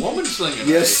 a woman singing.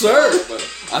 Yes, sir.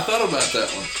 I thought about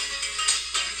that one.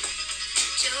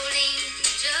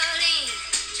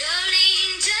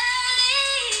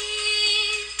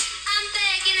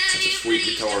 That's a sweet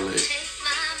guitar lick.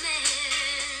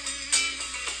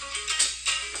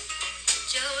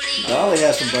 Dolly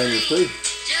has some bangers too.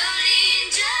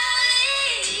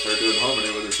 Her doing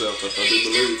harmony with herself, I do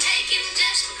believe.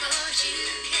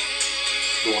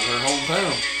 Going her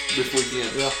hometown this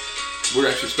weekend. Yeah. We're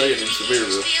actually staying in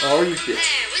Sevierville. Oh, are you? Yeah.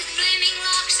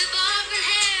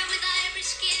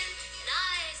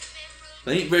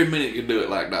 There ain't very many that can do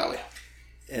it like Dolly.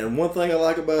 And one thing I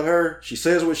like about her, she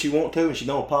says what she wants to and she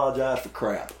don't apologize for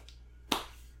crap.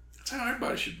 That's how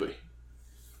everybody should be.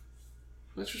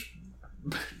 That's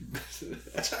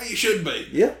how you should be.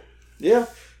 Yeah. Yeah.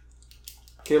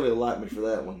 Kelly will like me for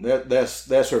that one.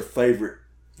 That's her favorite.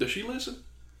 Does she listen?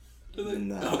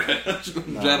 No. Okay. No.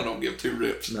 Jana don't give 2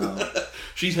 rips. No.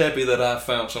 She's happy that I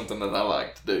found something that I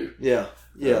like to do. Yeah.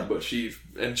 Yeah. But she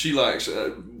likes,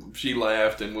 she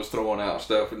laughed and was throwing out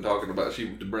stuff and talking about,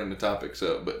 to bring the topics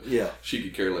up, but she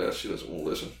could care less. She doesn't want to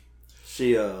listen.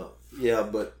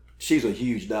 But she's a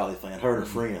huge Dolly fan. Her and her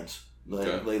friends,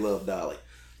 they love Dolly.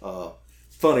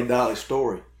 Funny Dolly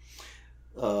story.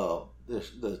 The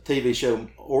TV show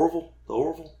Orville, the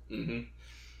Orville. Mm-hmm.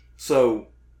 So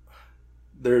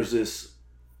there's this.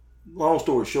 Long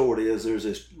story short is there's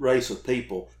this race of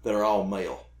people that are all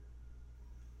male.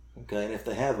 Okay, and if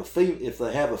they have a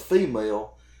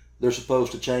female, they're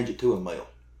supposed to change it to a male.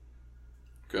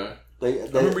 Okay. I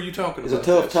remember you talking about this. It's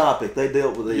a tough topic. They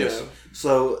dealt with this. Yes.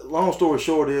 So long story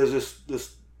short is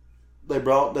this. They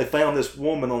found this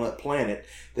woman on that planet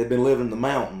that had been living in the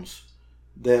mountains.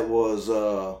 That was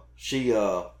she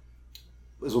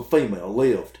was a female,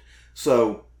 lived.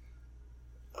 So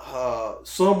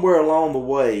somewhere along the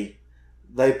way,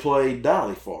 they played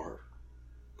Dolly for her.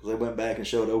 Because they went back and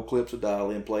showed old clips of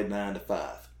Dolly and played 9 to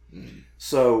 5. Mm-hmm.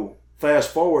 So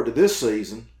fast forward to this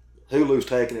season, Hulu's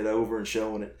taking it over and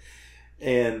showing it.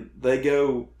 And they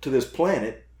go to this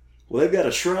planet. Well, they've got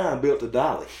a shrine built to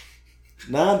Dolly.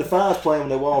 9 to 5's playing when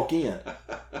they walk in.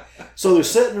 So they're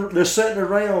sitting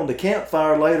around the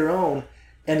campfire later on,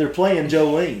 and they're playing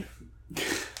Jolene.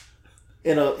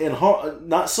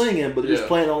 Not singing, but just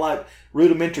playing on like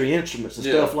rudimentary instruments and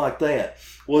stuff like that.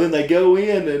 Well, then they go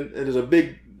in and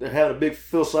they're having a big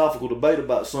philosophical debate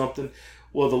about something.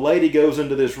 Well, the lady goes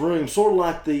into this room, sort of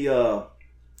like the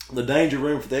danger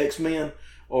room for the X-Men,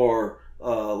 or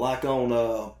like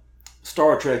on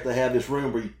Star Trek, they have this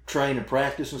room where you train and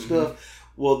practice and stuff.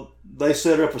 Well, they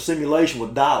set her up a simulation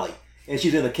with Dolly, and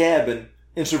she's in a cabin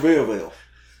in Sevierville.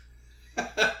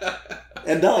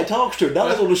 And Dolly talks to her.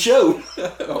 Dolly's on the show.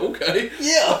 Okay.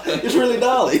 Yeah, it's really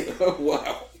Dolly.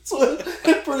 Wow. So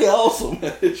it's pretty awesome.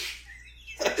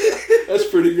 That's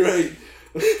pretty great.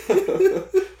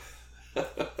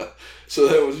 So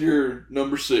that was your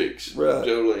number 6, right?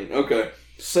 Jolene. Okay.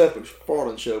 Seth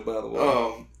MacFarlane show, by the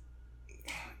way.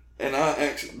 And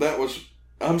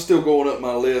I'm still going up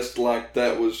my list like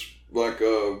that was like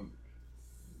Good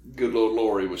Lord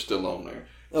Laurie was still on there.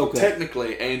 Okay.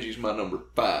 Technically, Angie's my number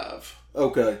 5.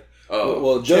 Okay.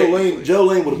 Well,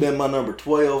 Jolene would have been my number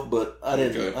 12, but I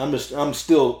didn't. Okay. I'm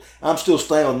still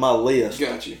staying on my list.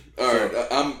 Got you. All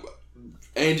right.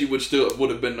 Angie would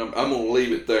have been number. I'm going to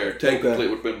leave it there. Technically, it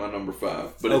would have been my number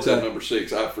 5, but it's at number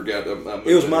 6. I forgot.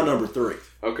 It was my number 3.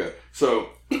 Okay, so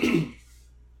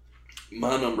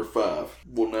my number 5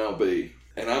 will now be,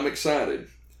 and I'm excited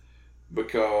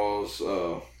because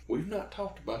we've not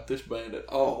talked about this band at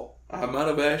all. I might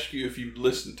have asked you if you'd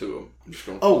listened to them. I'm just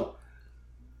gonna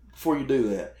before you do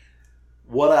that,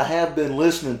 what I have been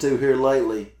listening to here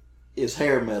lately is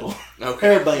hair metal,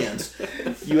 hair bands.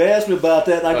 You asked me about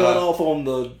that, and I got off on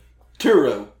the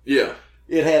Turo. Yeah.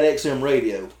 It had XM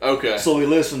radio. Okay. So we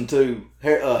listened to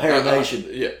Hair Nation.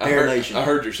 Hair Nation. I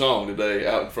heard your song today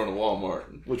out in front of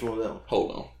Walmart. Which one was that one?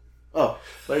 Hold On. Oh,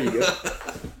 there you go.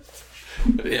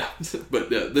 Yeah. But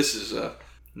this is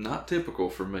not typical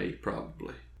for me,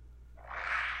 probably.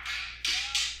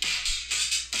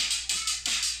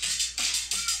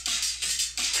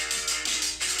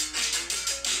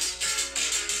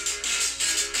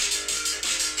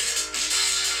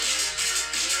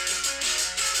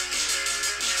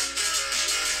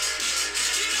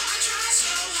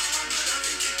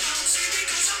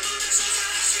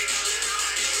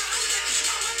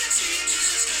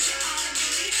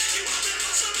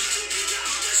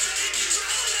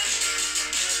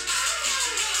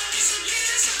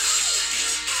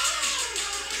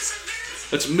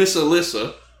 That's Miss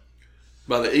Alyssa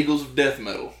by the Eagles of Death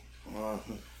Metal.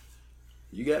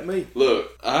 You got me.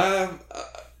 Look, I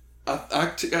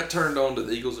got turned on to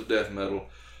the Eagles of Death Metal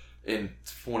in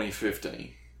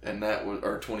 2015, and that was,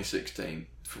 or 2016,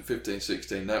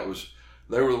 15-16.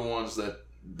 They were the ones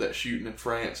that shooting in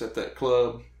France at that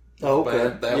club. Oh,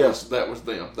 okay. That was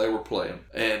them. They were playing,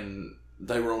 and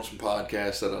they were on some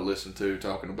podcasts that I listened to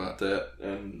talking about that,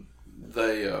 and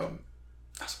they.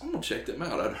 I said, I'm going to check them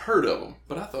out. I'd heard of them,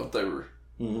 but I thought they were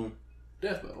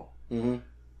death metal. Mm-hmm.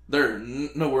 They're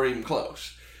nowhere even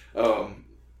close. Queens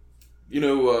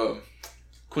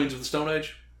of the Stone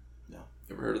Age? No.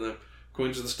 Ever heard of them?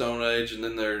 Queens of the Stone Age, and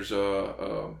then there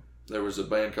was a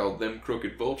band called Them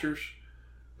Crooked Vultures.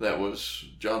 That was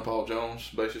John Paul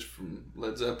Jones, bassist from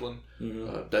Led Zeppelin,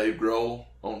 Dave Grohl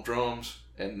on drums,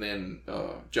 and then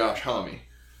Josh Homme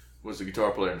was the guitar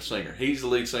player and singer. He's the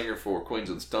lead singer for Queens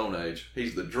of the Stone Age.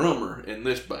 He's the drummer in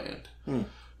this band.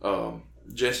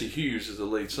 Jesse Hughes is the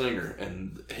lead singer,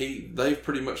 and they've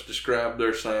pretty much described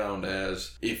their sound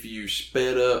as if you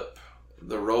sped up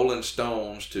the Rolling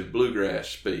Stones to bluegrass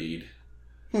speed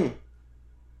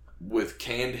with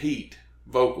canned heat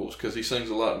vocals, because he sings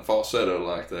a lot in falsetto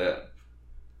like that,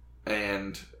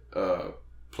 and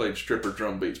played stripper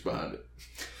drum beats behind it.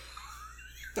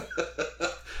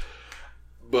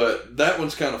 But that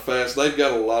one's kind of fast. They've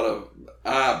got a lot of...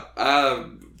 I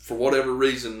for whatever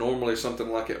reason, normally something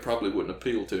like that probably wouldn't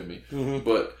appeal to me. Mm-hmm.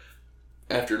 But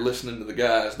after listening to the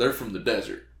guys, they're from the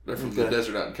desert. They're from the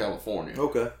desert out in California.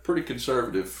 Okay. Pretty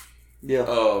conservative.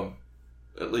 Yeah.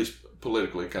 At least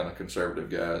politically kind of conservative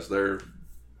guys. They're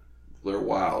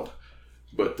wild.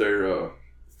 But they're...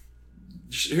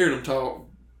 just hearing them talk,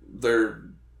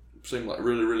 seem like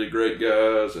really, really great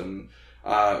guys, and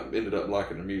I ended up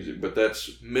liking the music. But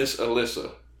that's Miss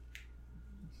Alyssa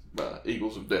by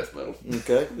Eagles of Death Metal.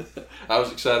 Okay. I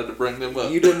was excited to bring them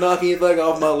up. You didn't knock anything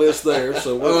off my list there,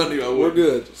 so we're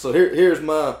good. So here's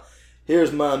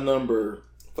my number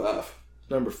 5.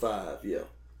 Number 5, yeah.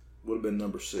 Would have been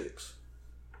number 6.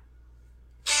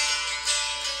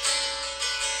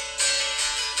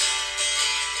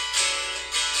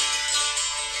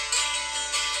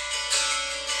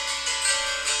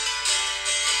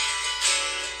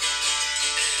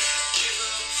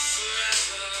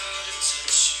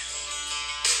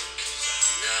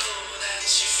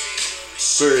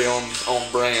 very on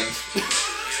brand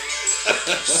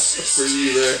for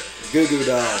you there. Goo Goo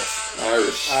Dolls.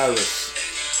 Iris.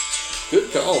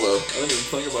 Good call though. I didn't even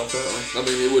think about that one. I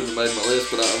mean, it wouldn't have made my list,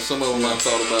 but some of them I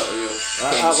thought about.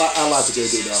 I like the Goo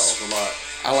Goo Dolls a lot.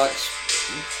 I like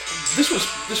this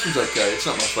one's okay. It's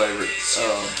not my favorite.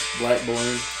 Black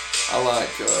Balloon. I like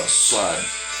Slide.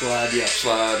 Yeah.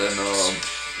 Slide and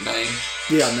Name.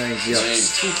 Yeah, Name. Yeah. Name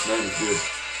is good.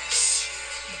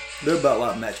 They're about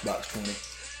like Matchbox 20.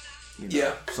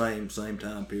 Yeah. Same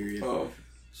time period.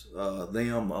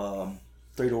 Them,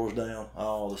 3 Doors Down,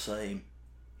 all the same.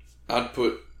 I'd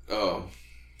put,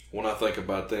 when I think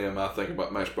about them, I think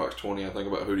about Matchbox 20. I think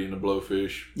about Hootie and the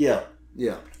Blowfish. Yeah.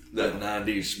 That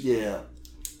 90s. Yeah.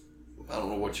 I don't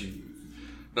know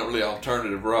not really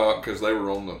alternative rock, because they were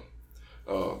on the,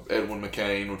 Edwin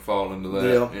McCain would fall into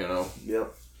that,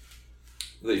 Yep.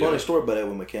 Funny story about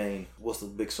Edwin McCain. What's the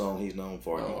big song he's known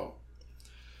for?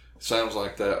 Sounds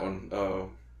like that one.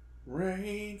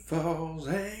 Rain falls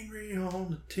angry on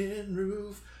the tin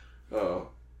roof.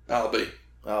 I'll Be.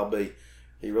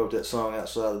 He wrote that song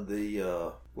outside of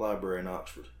the library in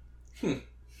Oxford.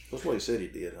 That's what he said he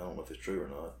did. I don't know if it's true or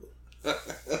not.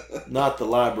 But not the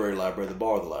library, the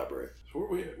bar of the library. So where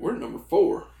we at? We're number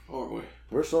 4, aren't we?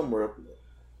 We're somewhere up there.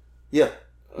 Yeah,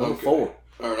 number 4.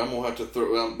 All right, I'm gonna have to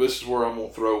throw. This is where I'm gonna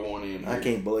throw one in. I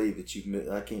can't believe that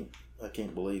I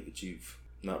can't believe that you've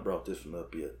not brought this one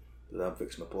up yet. That I'm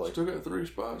fixing to play. Still got 3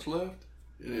 spots left.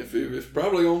 And if it's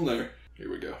probably on there. Here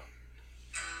we go.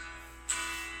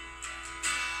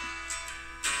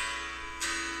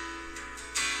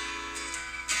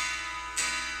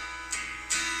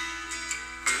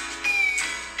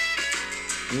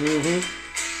 Mm-hmm.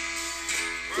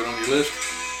 Is it on your list?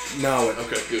 No.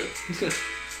 Okay, good.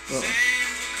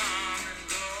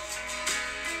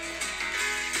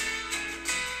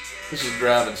 This is a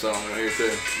driving song right here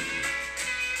too.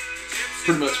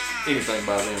 Pretty much anything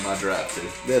by them I drive to.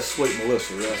 That's Sweet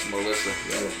Melissa, right? That's Melissa,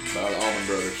 by the Allman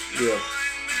Brothers. Yeah.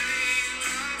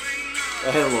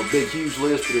 I had them on a big, huge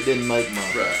list, but it didn't make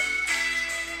mine. Right.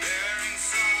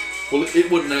 Well,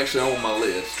 it wasn't actually on my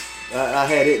list. I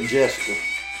had it in Jessica.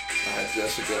 I had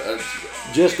Jessica.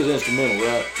 Jessica's instrumental,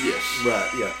 right? Yes. Right,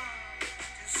 yeah.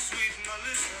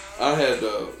 I had...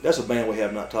 that's a band we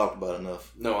have not talked about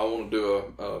enough. No, I want to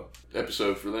do a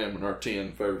episode for them and our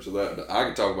 10 favorites of that. I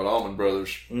could talk about Allman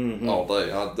Brothers all day.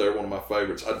 They're one of my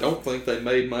favorites. I don't think they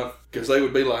made my... Because they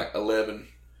would be like 11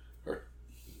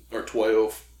 or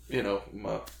 12, No,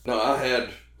 I had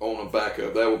on a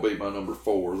backup. That would be my number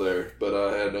 4 there. But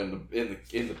I had in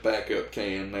the backup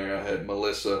can there, I had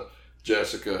Melissa,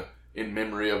 Jessica, In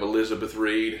Memory of Elizabeth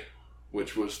Reed,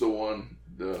 which was the one...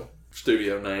 the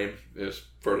studio name is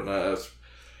Fertilize,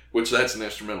 which that's an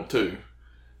instrumental too,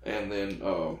 and then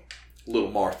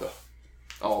Little Martha,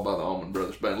 all by the Allman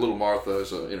Brothers Band. Little Martha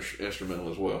is an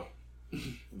instrumental as well.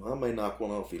 I may knock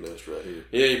one off your list right here.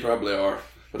 Yeah, you probably are,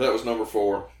 but that was number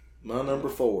 4. My number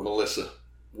 4, Melissa,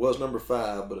 was number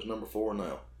 5, but it's number 4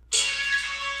 now.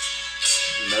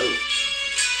 No,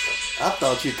 I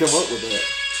thought you'd come up with that.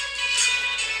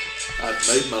 I'd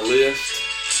made my list,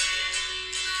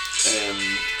 and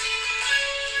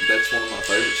that's one of my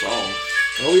favorite songs.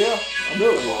 Oh yeah, I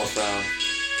know it of all time.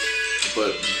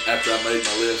 But after I made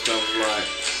my list, I was like,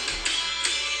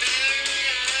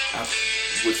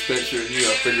 with Spencer and you,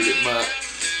 I figured it might,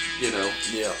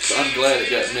 Yeah. So I'm glad it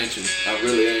got mentioned. I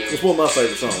really am. It's one of my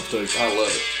favorite songs too. I love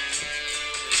it.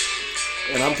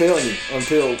 And I'm telling you,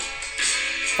 until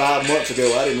 5 months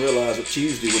ago, I didn't realize that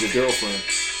Tuesday was his girlfriend.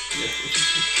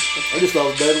 I just thought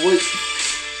it was a bad week.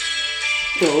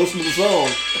 Till I listened to the song.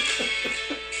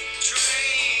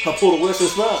 I pulled a Wesley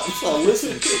Snipes. I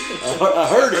listened. I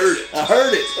heard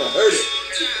it.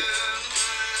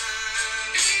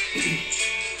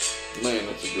 Man,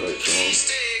 that's a great song.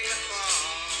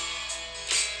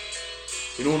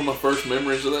 You know one of my first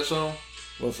memories of that song?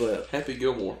 What's that? Happy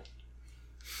Gilmore.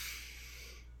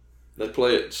 They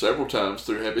play it several times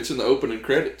through Happy. It's in the opening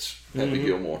credits, Happy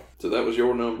Gilmore. So that was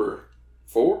your number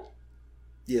 4?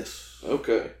 Yes.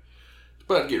 Okay. It's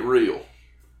about to get real.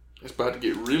 It's about to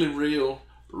get really real,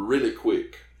 really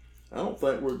quick. I don't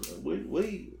think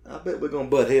I bet we're gonna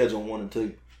butt heads on 1 and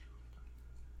 2.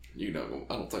 I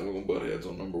don't think we're gonna butt heads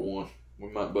on number 1. We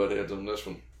might butt heads on this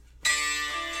one.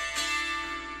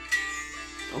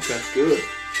 Okay, good.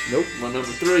 Nope. My number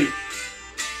 3.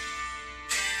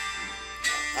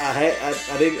 I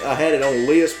had it on a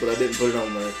list, but I didn't put it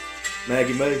on there.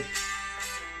 Maggie May.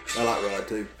 I like Rod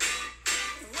too.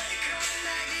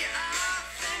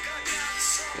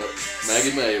 Yep.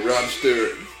 Maggie May, Rod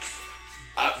Stewart.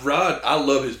 I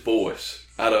love his voice.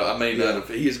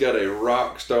 He's got a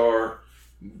rock star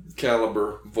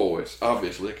caliber voice,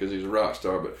 obviously, because he's a rock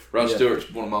star. But Rod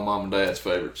Stewart's one of my mom and dad's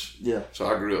favorites. Yeah. So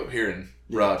I grew up hearing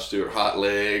Rod Stewart, Hot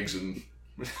Legs, and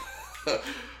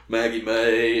Maggie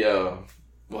May.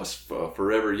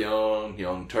 Forever Young,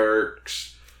 Young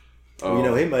Turks. He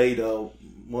made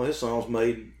one of his songs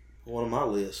made one of my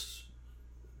lists.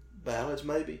 Ballads,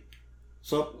 maybe.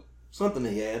 Something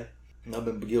he had. I've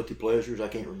been Guilty Pleasures. I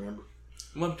can't remember.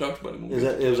 I might have talked about him.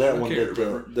 It was that one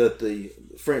that the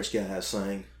French guy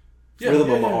sang. Rhythm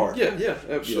of My Heart. Yeah.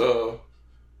 That was,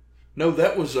 no,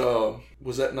 that was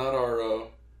that not our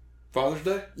Father's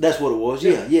Day? That's what it was.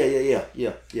 Yeah.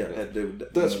 That dude.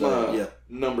 That's my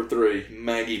number 3,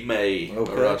 Maggie May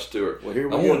by Rod Stewart. Well, here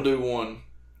we I go. want to do one.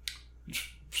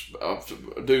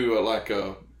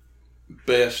 Do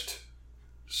best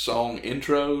song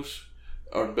intros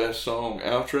or best song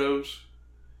outros.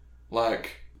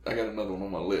 Like, I got another one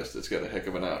on my list that's got a heck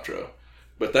of an outro,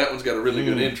 but that one's got a really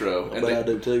good intro. I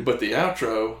do too. But the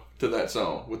outro to that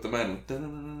song with the man,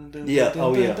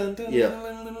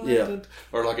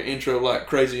 or like an intro like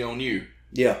 "Crazy on You."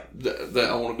 Yeah, that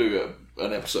I want to do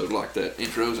an episode like that,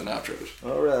 intros and outros.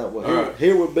 All right. Well,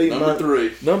 here would be number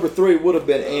 3. Number 3 would have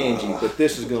been Angie, but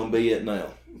this is going to be it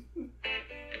now.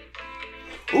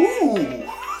 Ooh,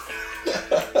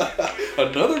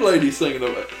 another lady singing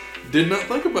about it. Did not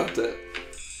think about that.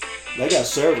 They got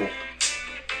several.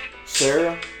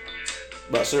 Sarah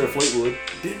Fleetwood.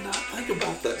 Did not think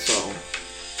about that song.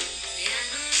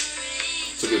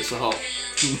 It's a good song.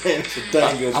 Man, it's a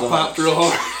dang good song. I popped real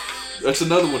hard. That's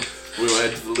another one we'll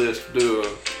add to the list. Do a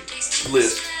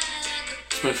list.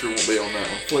 Spencer won't be on that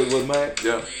one. Fleetwood Mac.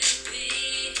 Yeah.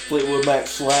 Fleetwood Mac /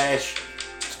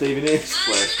 Stevie Nicks. /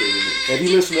 Stevie Nicks. Have you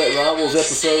listened to that Rivals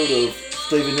episode of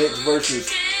Stevie Nicks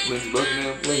versus Lindsey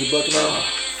Buckingham?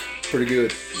 Pretty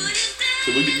good.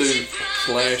 So we could do /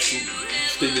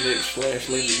 Stevie Nicks /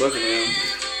 Lindsey Buckingham.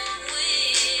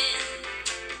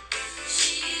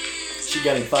 She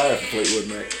got him fired for Fleetwood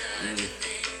Mac.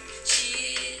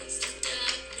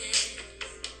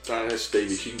 That's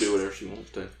Stevie. She can do whatever she wants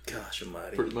to. Gosh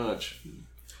almighty. Pretty much.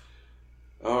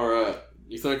 All right.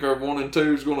 You think our 1 and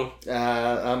 2 is gonna?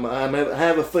 I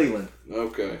have a feeling.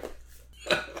 Okay.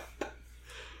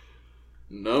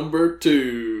 Number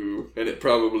 2, and it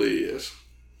probably is.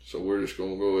 So we're just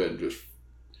gonna go ahead and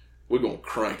we're gonna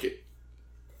crank it.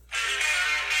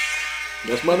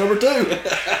 That's my number 2.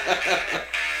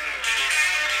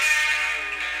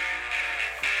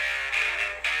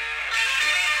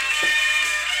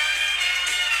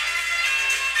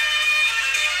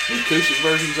 The acoustic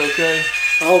version's okay.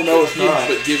 Oh no, it's not.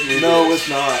 But give me it's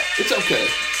not. It's okay.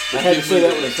 I had to see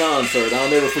that one in concert. I'll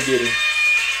never forget him.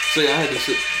 See, I had to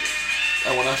sit.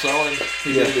 And when I saw him,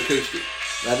 he did acoustic.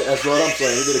 That's what I'm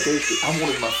saying. He did acoustic. I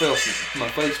wanted my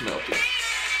face melted.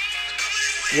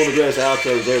 One of the greatest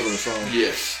outros ever in a song.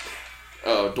 Yes.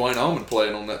 Dwayne Allman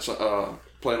playing on that song,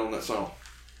 playing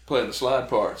the slide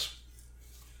parts.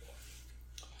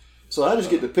 So I just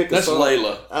get to pick a song. That's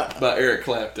Layla by Eric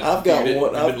Clapton. I've got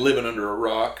one. You've been living under a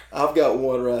rock. I've got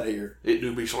one right here. It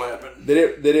do be slapping.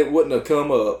 That it wouldn't have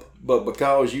come up, but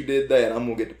because you did that, I'm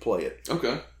gonna get to play it.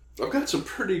 Okay. I've got some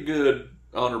pretty good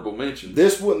honorable mentions.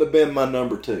 This wouldn't have been my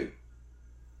number 2,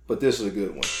 but this is a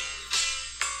good one.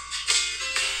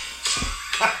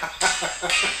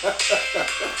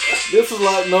 This is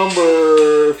like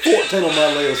number 14 on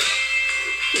my list.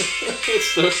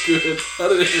 It's so good. How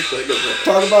did I even think of that?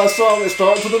 Talk about a song that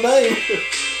starts with a name.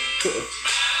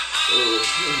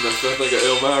 I think of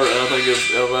Elvira. I think of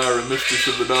Elvira, Mistress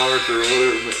of the Dark, or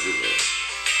whatever.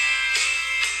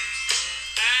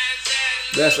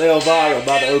 That's Elvira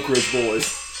by the Oak Ridge Boys.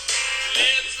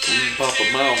 Papa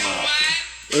Mau Mau.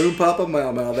 Papa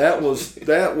Mau Mau. That was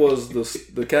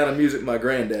the kind of music my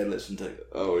granddad listened to.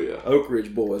 Oh yeah. Oak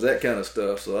Ridge Boys, that kind of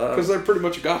stuff. So because they're pretty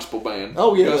much a gospel band.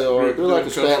 Oh yeah, they are. They're like the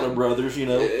Statler Brothers, you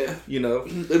know. Yeah. You know,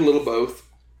 they're a little both.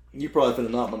 You probably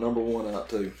finna knock my number 1 out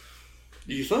too.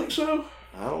 You think so?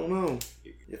 I don't know.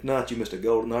 If not, you missed a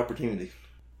golden opportunity.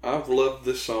 I've loved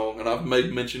this song, and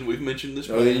we've mentioned this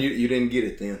band. Oh, you didn't get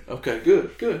it then. Okay,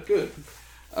 good.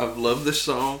 I've loved this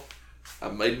song.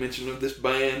 I've made mention of this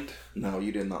band. No,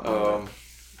 you did not.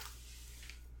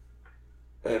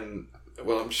 And,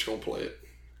 well, I'm just going to play it.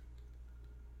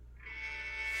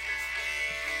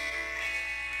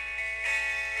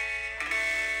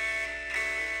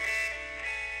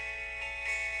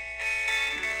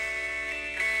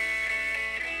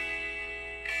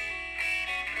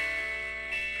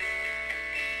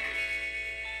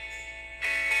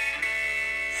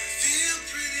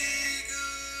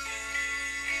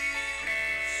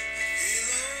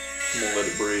 I'm going to let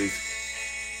it breathe,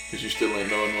 because you still ain't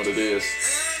knowing what it is.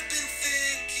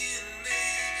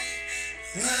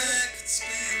 This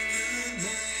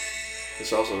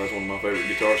also has one of my favorite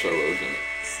guitar solos in it,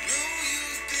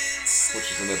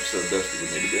 which is an episode Dusty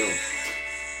would need to be on.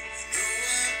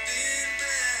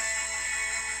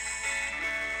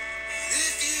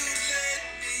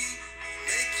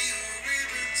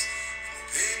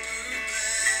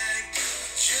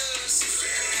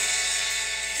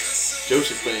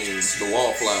 Josephine, the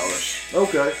Wallflowers.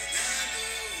 Okay.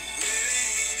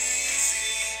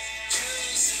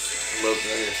 Love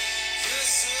that.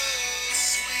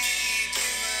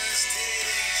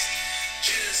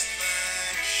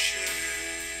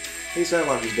 He sounded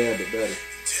like his dad, but better.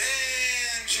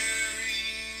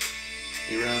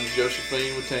 He rhymes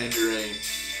Josephine with tangerine.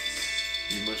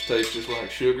 You must taste just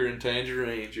like sugar and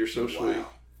tangerines. You're so sweet.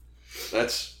 Wow.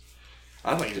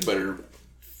 I think he's a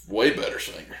way better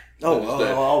singer.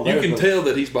 Oh, you can tell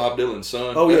that he's Bob Dylan's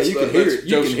son. Oh, yeah, you can hear it.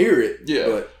 You can hear it.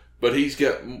 Yeah, but he's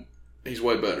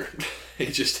way better. He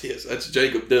just is. That's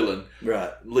Jacob Dylan,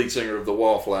 right? Lead singer of the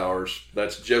Wallflowers.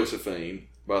 That's Josephine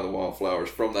by the Wallflowers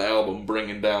from the album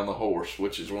Bringing Down the Horse,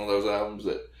 which is one of those albums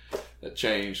that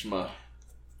changed my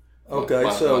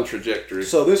trajectory.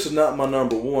 So this is not my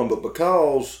number one, but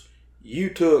because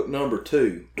you took number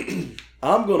two,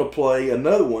 I'm going to play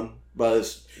another one by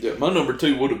this. Yeah, my number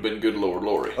two would have been Good Lord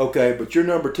Laurie. Okay, but your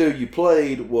number two you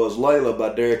played was Layla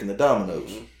by Derek and the Dominoes.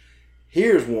 Mm-hmm.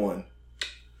 Here's one.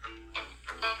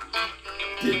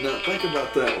 Did not think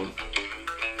about that one.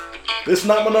 This is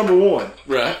not my number one.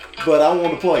 Right. But I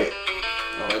want to play it.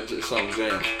 Oh, that song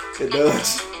jams. It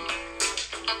does.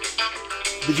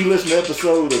 Did you listen to the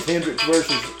episode of Hendrix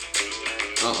versus...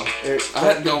 I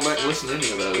hadn't gone back and listened to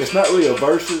any of those. It's not really a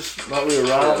versus, not really a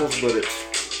rivals, but it's...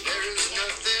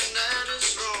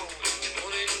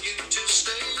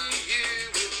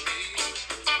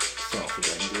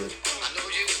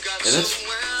 And that's a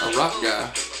rock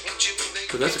guy,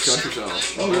 but that's a country song.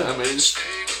 Oh, yeah. I mean, it's...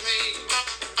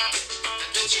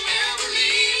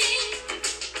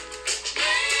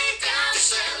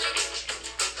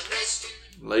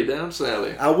 Lay Down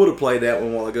Sally. I would have played that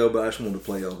one a while ago, but I just wanted to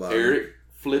play on vinyl. Eric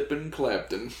Flippin'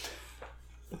 Clapton.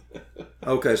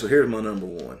 Okay, so here's my number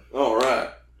one. All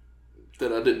right.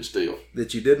 That I didn't steal.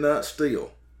 That you did not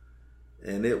steal.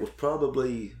 And it was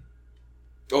probably...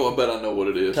 Oh, I bet I know what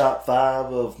it is. Top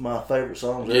 5 of my favorite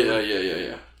songs ever.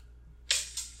 Yeah.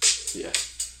 Yeah.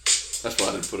 That's why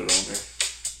I didn't put it on there.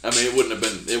 I mean, it wouldn't have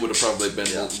been... It would have probably been,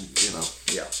 Yeah.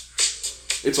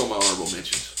 It's on my honorable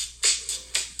mentions.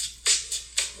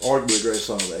 Arguably the greatest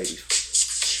song of the 80s.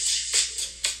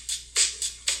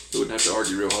 We wouldn't have to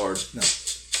argue real hard. No.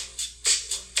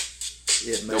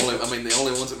 The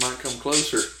only ones that might come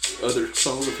close are other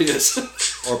songs of his.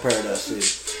 Or Paradise City.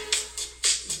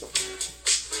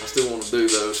 I still want to do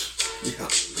those. Yeah.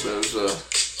 Those,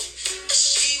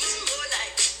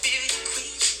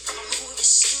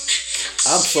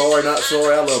 I'm sorry, not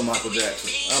sorry. I love Michael Jackson.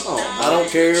 I don't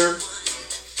care.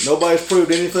 Nobody's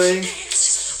proved anything.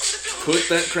 Put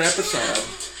that crap aside.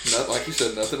 Not like you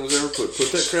said, nothing was ever put.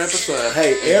 Put that crap aside.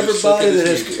 Hey, everybody that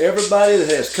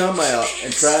has come out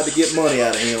and tried to get money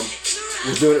out of him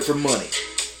was doing it for money.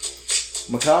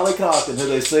 Macaulay Culkin, who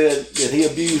they said that he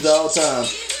abused all the time,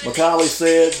 Macaulay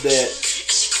said that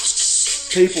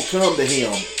people come to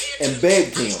him and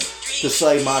begged him to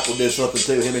say Michael did something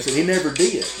to him. He said he never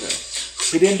did. Yeah.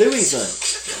 He didn't do anything.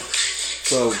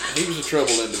 So he was a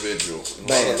troubled individual. A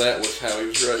lot of that was how he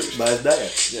was raised. By his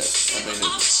dad. Yeah, I mean,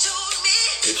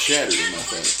 it shattered him, I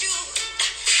think.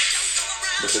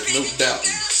 But there's no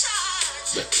doubting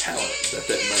the talent that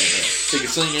man had. He could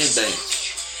sing and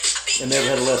dance. And never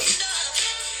had a lesson.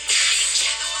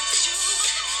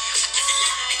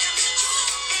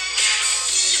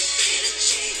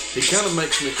 He kind of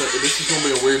makes me think, this is going to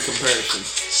be a weird comparison,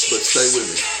 but stay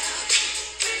with me.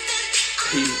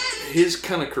 His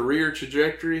kind of career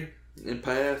trajectory and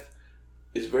path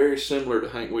is very similar to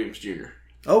Hank Williams Jr.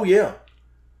 Oh, yeah.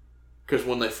 Because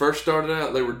when they first started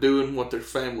out, they were doing what their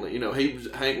family, Hank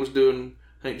Jr. was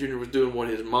doing what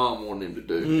his mom wanted him to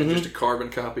do, and just a carbon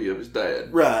copy of his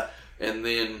dad. Right. And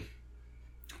then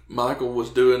Michael was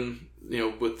doing, he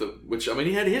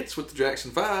had hits with the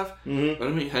Jackson 5. Mm-hmm.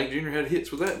 But Hank Jr. had hits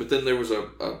with that. But then there was a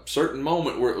certain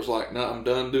moment where it was like, nah, I'm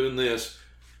done doing this.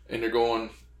 And they're going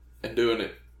and doing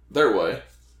it their way.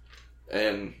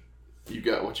 And you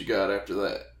got what you got after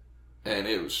that. And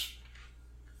it was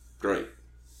great.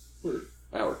 For an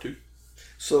hour or two.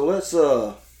 So let's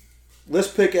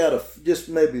pick out just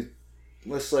maybe,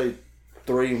 let's say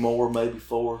 3 more, maybe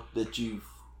 4 that you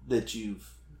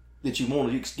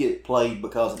want to get played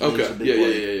because it needs to be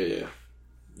played. Yeah.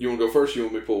 You want to go first? Or you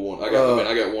want me to pull one? I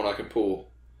got one I can pull.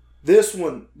 This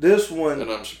one,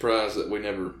 and I'm surprised that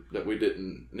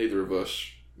neither of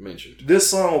us mentioned. This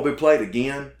song will be played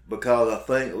again because I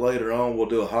think later on we'll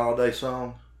do a holiday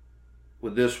song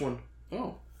with this one.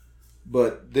 Oh.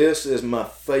 But this is my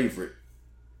favorite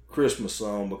Christmas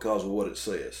song because of what it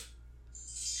says.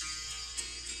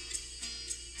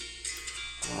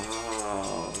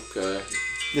 Oh, okay.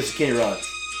 This is Kenny Rogers.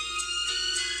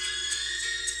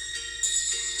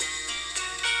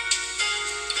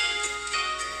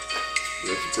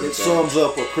 It sums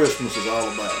up what Christmas is all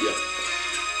about. Yeah.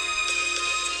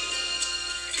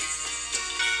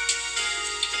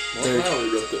 Mark Lowry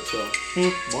wrote that song.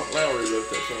 Mark Lowry wrote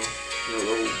that song. You know,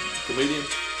 the old comedian.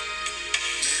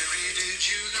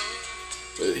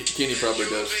 Kenny probably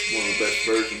does one of the best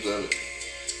versions of it.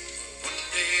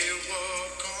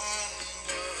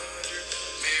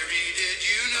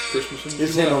 Christmas in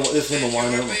July. This is him and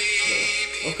Wynonna.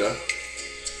 Okay.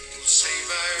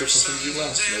 Christmas in July.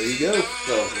 There you go.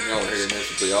 Well, when y'all are hearing this,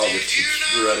 it'll be August.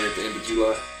 We're right here at the end of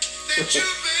July.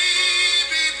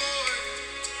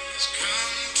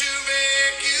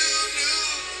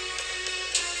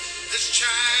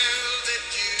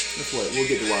 Let's wait. We'll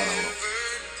get to Wynonna.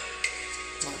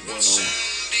 Wynonna.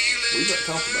 We've not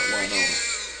talked about Wynonna.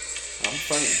 I'm a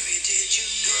fan.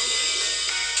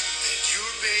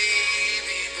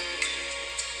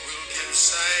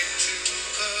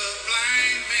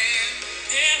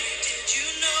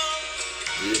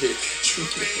 Yeah.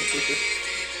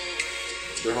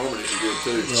 Their harmonies are good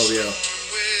too. Oh yeah.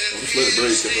 I'll just let it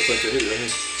breathe because I think they hit it right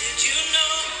here.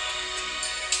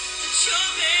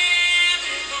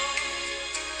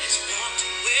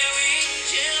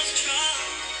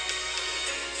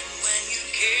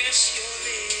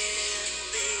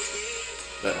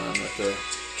 That line right there.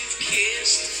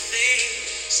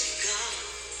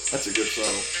 That's a good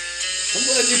song. I'm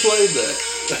glad you played that.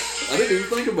 I didn't even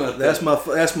think about that.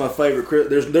 That's my favorite.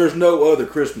 There's no other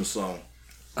Christmas song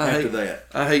after that.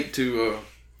 I hate to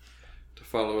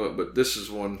follow up, but this is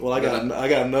one. Well, I got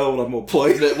to know what I'm gonna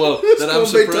play. That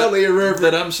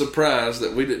I'm surprised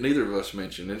that neither of us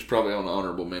mentioned. It's probably on the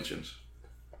honorable mentions.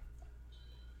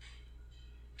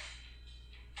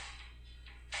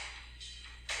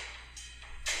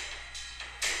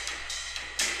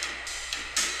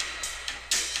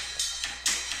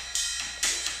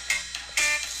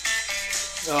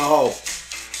 Oh,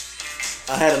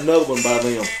 I had another one by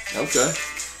them. Okay.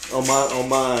 On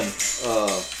mine,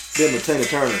 them and Tina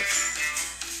Turner.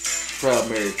 Proud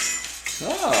Mary.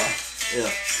 Ah. Yeah.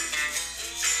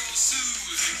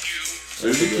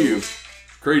 Susie Q.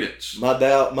 Credence. My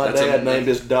dad named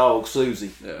his dog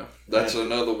Susie. Yeah. That's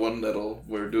another one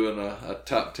we're doing a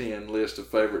top 10 list of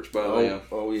favorites by them.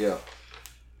 Oh yeah.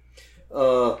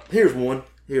 Here's one.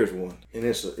 And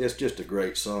it's just a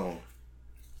great song.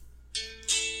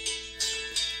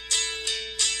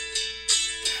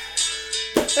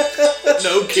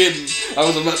 No kidding. I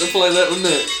was about to play that one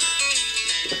next.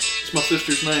 It's my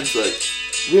sister's namesake.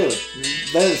 Really?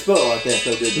 They didn't spell it like that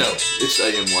though, did they? No, it's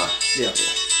AMY. Yeah.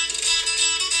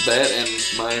 That and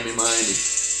Miami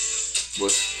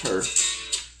was her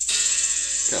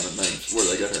kind of names. Where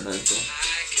they got her name from.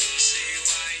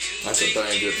 That's a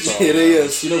dang good song. It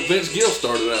is. You know, Vince Gill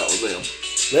started out with them.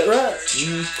 That right?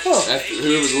 Mm-hmm. Huh. After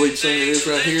whoever the lead singer is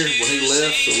right here, when he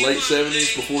left, the late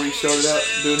 70s, before he started out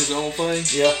doing his own thing,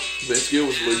 yeah, Vince Gill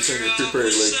was the lead singer of Pure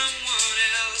Prairie League.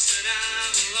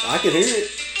 I can hear it.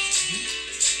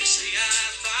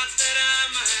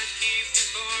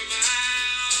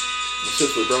 And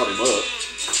since we brought him up,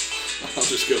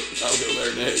 I'll go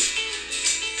there next.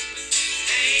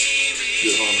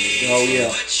 Good harmony. Oh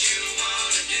yeah.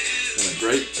 And a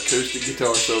great acoustic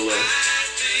guitar solo.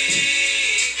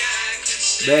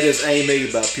 That is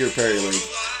Amy by Pure Prairie League.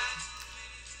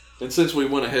 And since we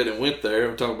went ahead and went there,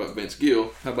 we're talking about Vince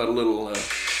Gill. How about a little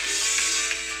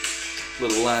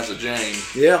Liza Jane?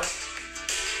 Yeah.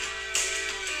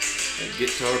 A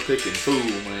guitar picking fool,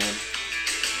 man.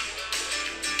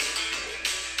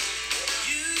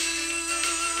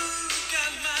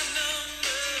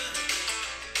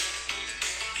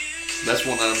 That's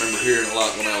one I remember hearing a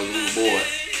lot when I was a little boy.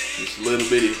 This little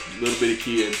bitty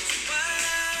kid.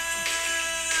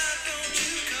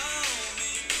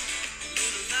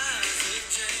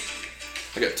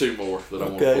 I got two more that I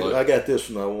want to play. I got this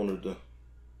one I wanted to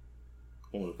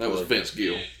play. That was Vince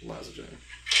Gill, Liza Jane.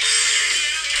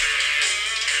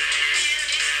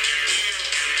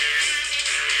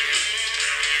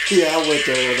 Yeah, I went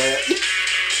there with that.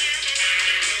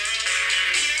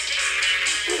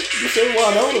 You see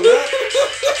Wynonna, right?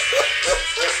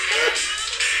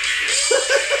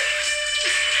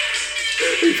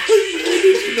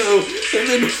 You know, and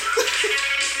then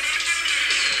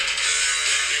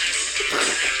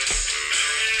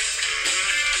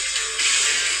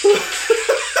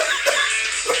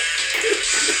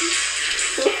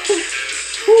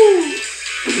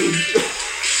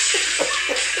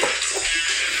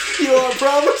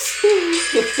promise?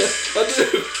 I do.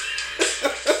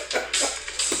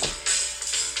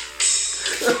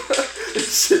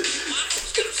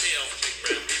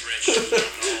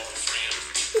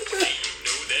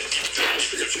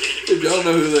 If y'all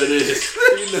know who that is,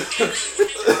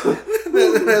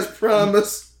 That's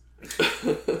Promise.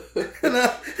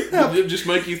 And did it just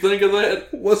make you think of that?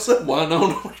 What's up?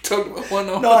 Wynonna? What you talking about?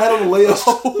 Wynonna? No, I had on the list.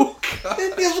 Oh, God.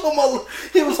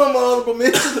 It was on my honorable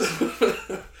mentions.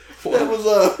 That was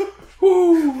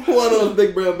one of those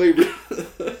Big Brown Beaver.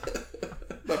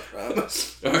 I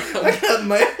promise. Right. I got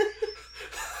mad.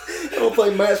 I don't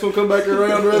think Matt's gonna come back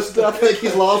around the rest of the time. I think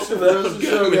he's lost it for the rest of the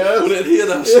show, guys. When it hit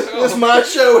us, It's my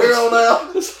show here on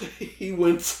out. He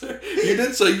went there. You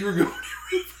did say you were going.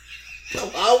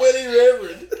 I went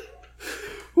irreverent.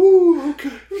 Ooh,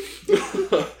 okay.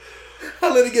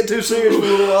 I let it get too serious for a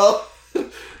little while.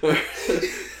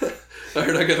 I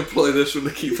heard I got to play this one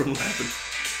to keep from laughing.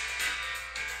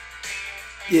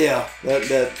 Yeah,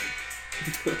 that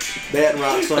and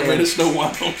Roxanne. I mean, it's no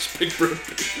Wynonna's Big Brown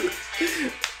Beaver.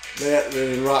 That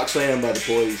and Roxanne by the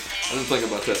Police. I didn't think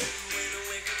about that.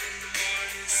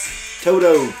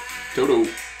 Toto.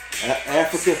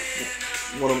 Africa.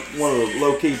 One of the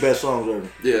low key best songs ever.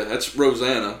 Yeah, that's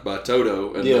Rosanna by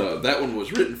Toto, and that one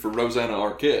was written for Rosanna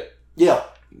Arquette. Yeah,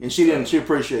 and she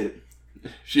appreciated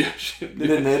it. She It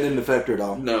didn't affect her at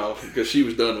all. No, because she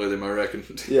was done with him, I reckon.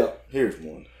 Yeah, here's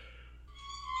one.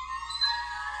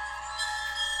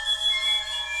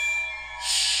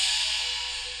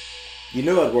 You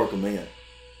know I'd work them in.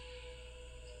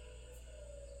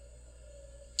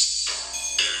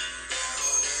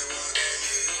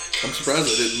 I'm surprised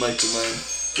I didn't make the line.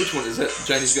 Which one is that?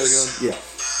 Janie's Got a Gun? Yeah.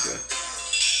 Okay.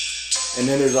 And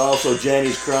then there's also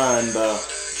Janie's Crying by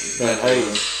Van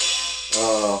Halen.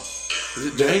 Is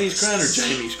it Janie's Crying or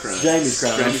Jamie's Crying? Jamie's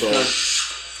Crying. I'm sorry.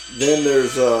 Then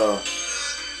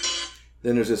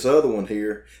there's this other one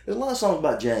here. There's a lot of songs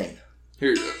about Jane. Here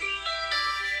you go.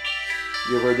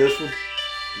 You ever heard this one?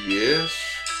 Yes.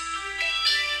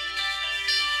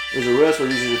 There's a wrestler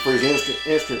usually for his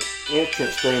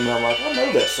entrance theme, and I'm like, I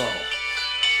know that song.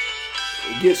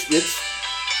 It's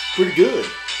pretty good.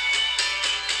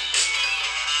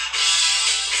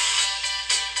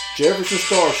 Jefferson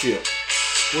Starship.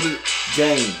 What is it?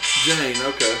 Jane. Jane,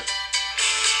 okay.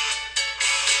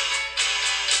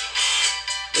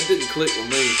 It didn't click with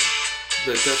me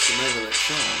that that's the name of that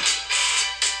song.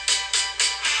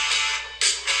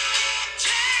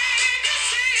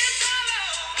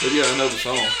 But yeah, I know the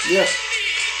song. Yeah.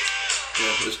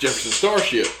 Yeah, it's Jefferson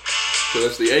Starship. So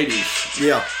that's the 80s.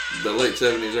 Yeah. The late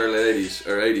 70s, early 80s,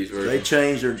 or 80s version. They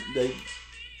changed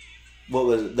what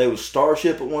was it? They was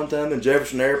Starship at one time and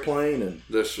Jefferson Airplane and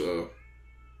This,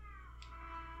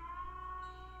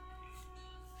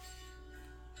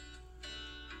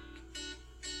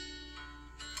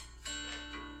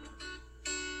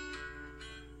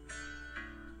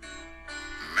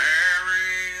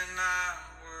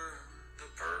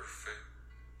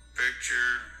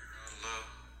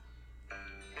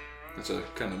 it's a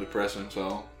kind of depressing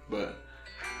song, but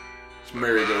it's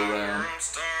merry-go-round.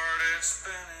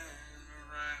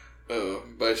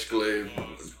 Basically,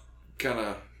 kind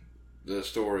of the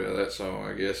story of that song,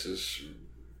 I guess, is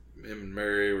him and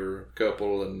Mary were a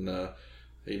couple, and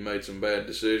he made some bad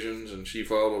decisions, and she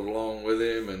followed along with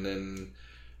him, and then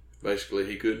basically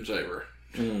he couldn't save her,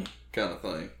 kind of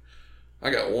thing. I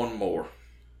got one more.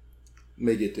 Let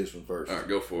me get this one first. All right,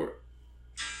 go for it.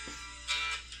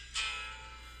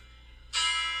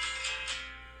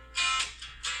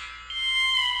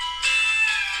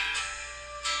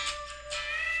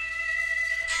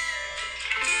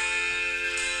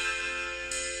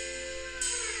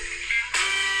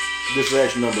 This is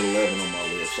actually number 11 on my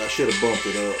list. I should have bumped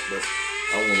it up, but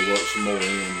I want to work some more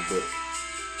in. But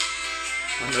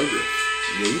I know this.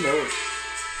 yeah, you know it.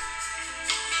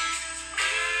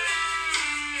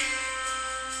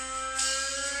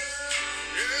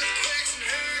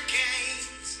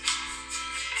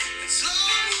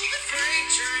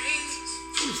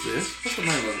 What is this? What's the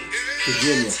name of it?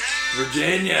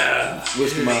 Virginia.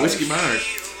 Whiskey Myers. Whiskey Myers.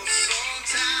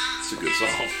 It's a good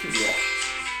song. Yeah.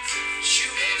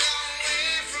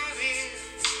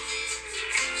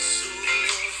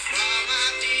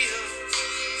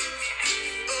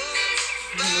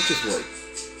 Let's just wait.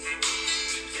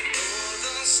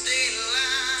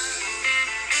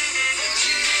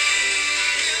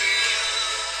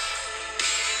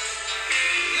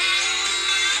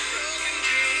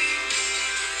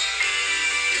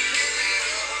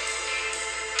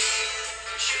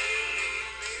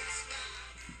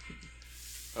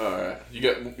 All right, you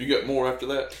got more after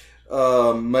that?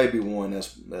 Maybe one.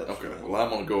 That's okay. Well, I'm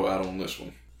gonna go out on this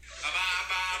one.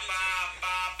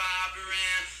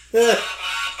 I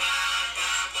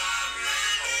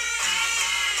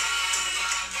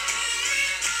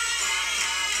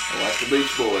like the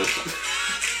Beach Boys.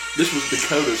 This was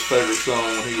Dakota's favorite song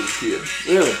when he was a kid.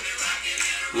 Really?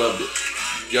 Loved it.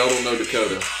 Y'all don't know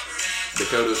Dakota.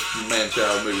 Dakota's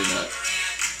Man-Child Movie Night.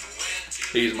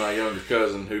 He's my younger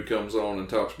cousin who comes on and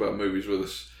talks about movies with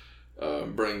us.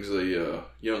 Brings the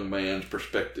young man's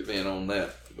perspective in on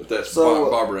that. But that's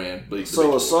Barbara Ann.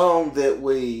 So a song that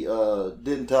we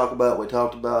didn't talk about, we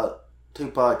talked about 2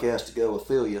 podcasts ago,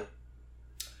 Ophelia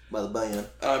by the band.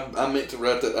 I meant to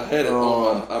write that. I had it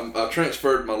on I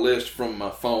transferred my list from my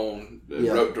phone and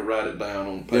wrote to write it down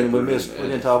on paper. And we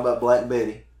didn't talk about Black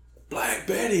Betty. Black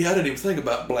Betty? I didn't even think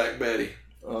about Black Betty.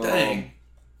 Dang.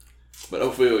 But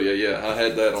Ophelia, yeah, I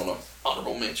had that on an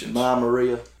honorable mention. My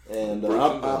Maria. And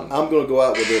I'm going to go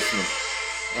out with this one.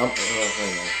 Hang on.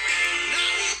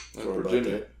 Sorry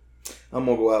Virginia. about that. I'm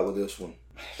going to go out with this one.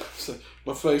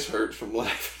 My face hurts from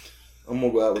laughing. I'm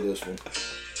going to go out with this one.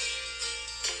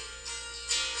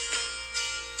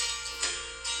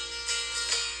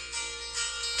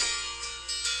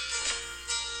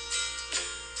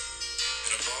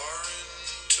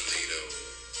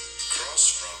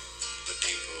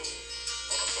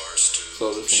 So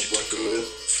this one's like a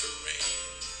list.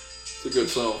 It's a good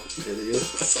song. It is.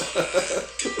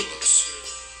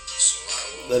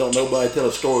 They don't nobody tell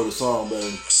a story of the song better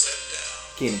than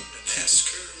Kenny.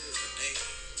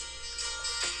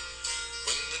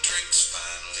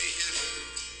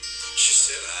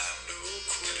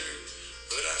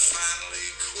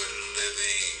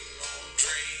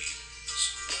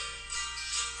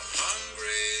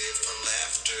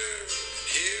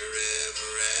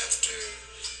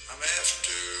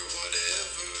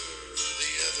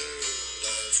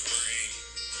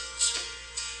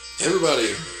 Everybody.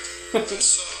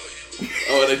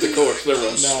 Oh, it ain't the chorus. Never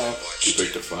mind. No. You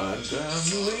picked a fine time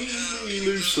to leave,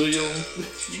 Lucille.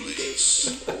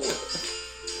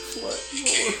 What? He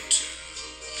came to the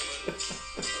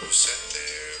woman who sat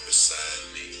there beside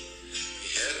me.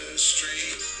 He had a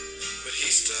street, but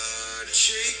he started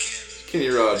shaking.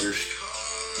 Kenny Rogers.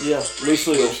 Yeah,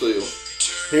 Lucille.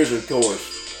 Here's the chorus.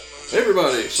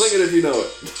 Everybody, sing it if you know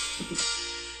it.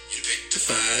 You picked a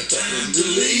fine time to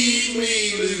leave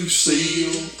me,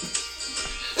 Lucille.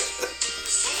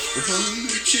 The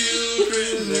hungry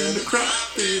children and a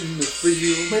crop in the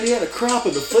field. Man, he had a crop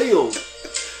in the field.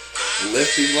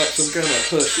 Left him like some kind of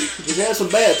hussy. He had some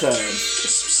bad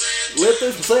times. Lived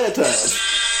through some sad times.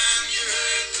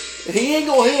 He ain't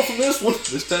gonna heal from this one.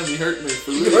 This time you hurt me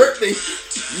for real. You hurt me.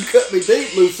 You cut me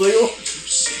deep, Lucille.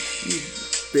 You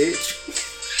bitch.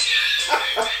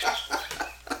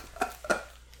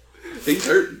 He's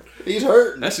hurting. He's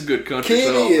hurting. That's a good country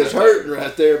song. Kenny is hurting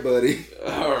right there, buddy.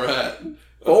 All right.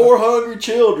 4 hungry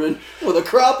children with a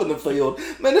crop in the field.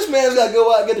 Man, this man's got to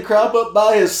go out and get the crop up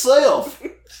by himself.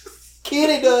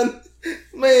 Kenny done.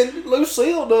 Man,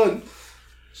 Lucille done.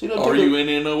 She done Are you in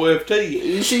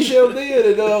NOFT? She sure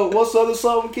did. And what's the other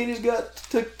song Kenny's got?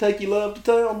 Take Your Love to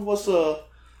Town? What's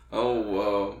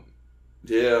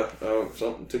yeah.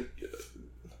 Something to.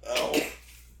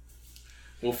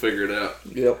 We'll figure it out.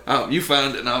 Yep. You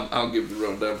find it, and I'll give the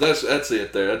rundown. That's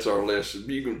it. There. That's our list.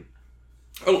 You can.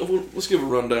 Let's give a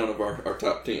rundown of our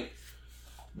top 10.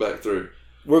 Back through.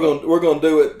 We're gonna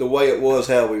do it the way it was.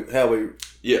 How we.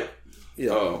 Yeah.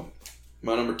 Yeah.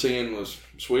 My number 10 was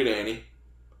Sweet Annie.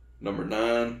 Number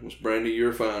 9 was Brandy,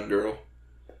 You're a Fine Girl.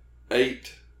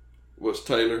 8 was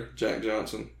Taylor, Jack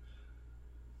Johnson.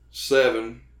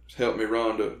 7 was Help Me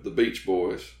Rhonda, The Beach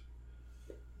Boys.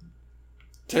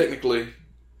 Technically,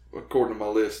 according to my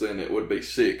list, then it would be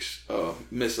 6,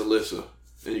 Miss Alyssa,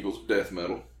 Eagles of Death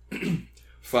Metal.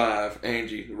 5,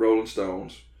 Angie, The Rolling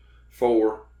Stones.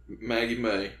 4, Maggie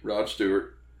May, Rod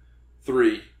Stewart.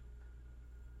 3,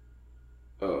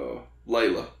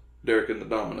 Layla, Derek and the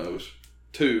Dominoes.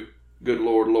 2, Good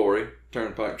Lord Laurie,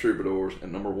 Turnpike Troubadours.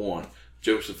 And number 1,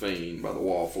 Josephine by the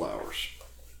Wallflowers.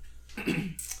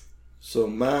 So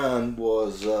mine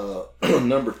was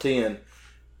number 10,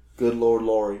 Good Lord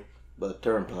Laurie by the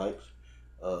Turnpikes.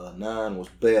 9 was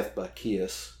Beth by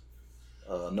Kiss.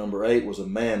 Number 8 was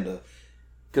Amanda.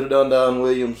 Could have done Don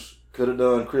Williams. Could have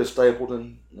done Chris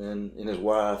Stapleton and his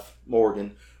wife,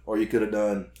 Morgan. Or you could have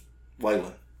done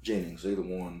Waylon Jennings, either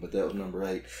one. But that was number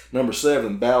 8. Number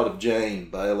 7, Ballad of Jane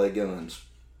by L.A. Guns.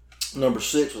 Number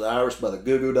 6 was Iris by the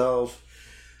Goo Goo Dolls.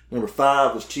 Number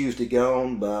 5 was Tuesday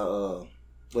Gone by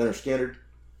Leonard Skinner.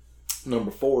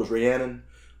 Number 4 was Rhiannon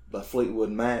by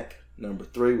Fleetwood Mac. Number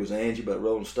 3 was Angie by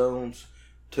Rolling Stones.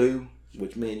 2,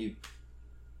 which me and you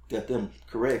got them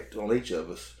correct on each of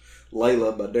us.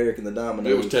 Layla by Derek and the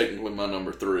Dominoes. It was technically my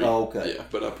number 3. Oh, okay. Yeah,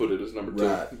 but I put it as number 2.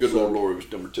 Right. Good So- Lord Lori was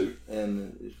number 2.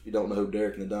 And if you don't know who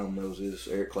Derek and the Dominoes is,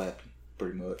 Eric Clapton,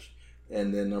 pretty much.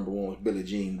 And then number 1 was Billie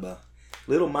Jean by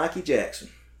Little Mikey Jackson.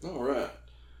 All right.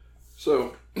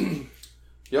 So,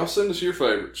 y'all send us your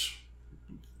favorites.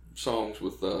 Songs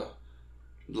with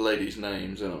ladies'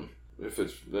 names in them. If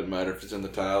it doesn't matter if it's in the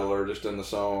title or just in the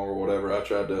song or whatever.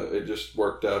 It just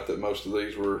worked out that most of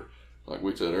these were, like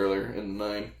we said earlier, in the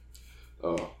name.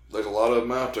 There's a lot of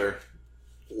them out there.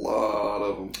 A lot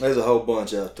of them. There's a whole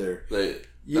bunch out there.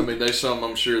 There's some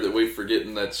I'm sure that we're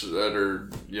forgetting that are,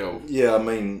 Yeah, I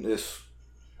mean, it's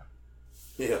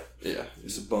a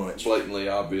bunch. blatantly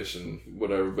obvious and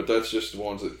whatever, but that's just the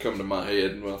ones that come to my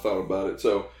head when I thought about it.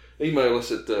 So email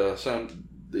us at at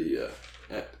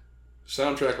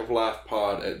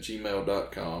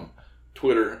soundtrackoflifepod@gmail.com,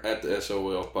 Twitter at the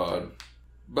SOL pod.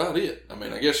 About it. I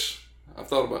mean, I guess I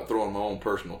thought about throwing my own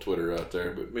personal Twitter out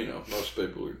there, but most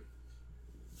people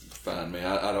find me.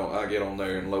 I get on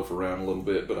there and loaf around a little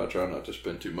bit, but I try not to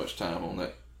spend too much time on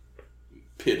that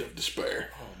pit of despair.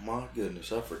 Oh my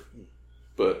goodness,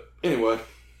 But anyway,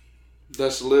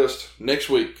 that's the list. Next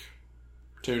week,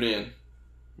 tune in.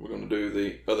 We're going to do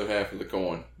the other half of the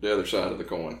coin, the other side of the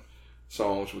coin.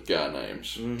 Songs with guy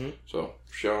names. Mm-hmm. So,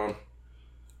 Sean.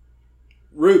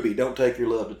 Ruby, Don't Take Your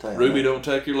Love to Town. Ruby, Don't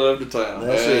Take Your Love to Town.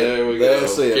 That's there it. we go.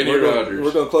 That's it. Kenny Rogers.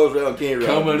 We're going to close around Kenny Rogers.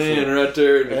 Coming in right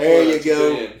there. There you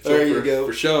go. There you go.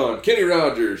 For Sean, Kenny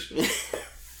Rogers,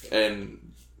 and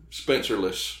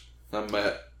Spencerless. I'm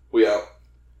Matt. We out.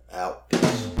 Out.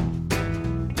 Peace.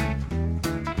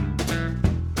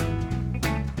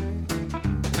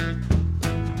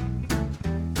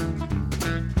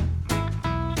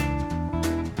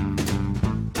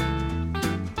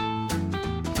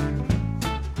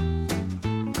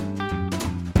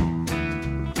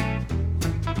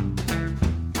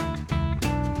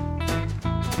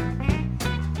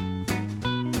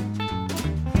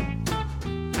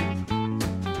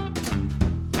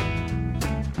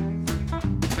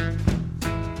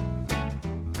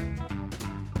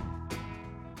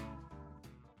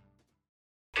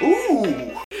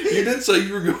 Ooh! You did say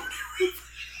you were going to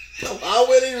I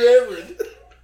went in Reverend.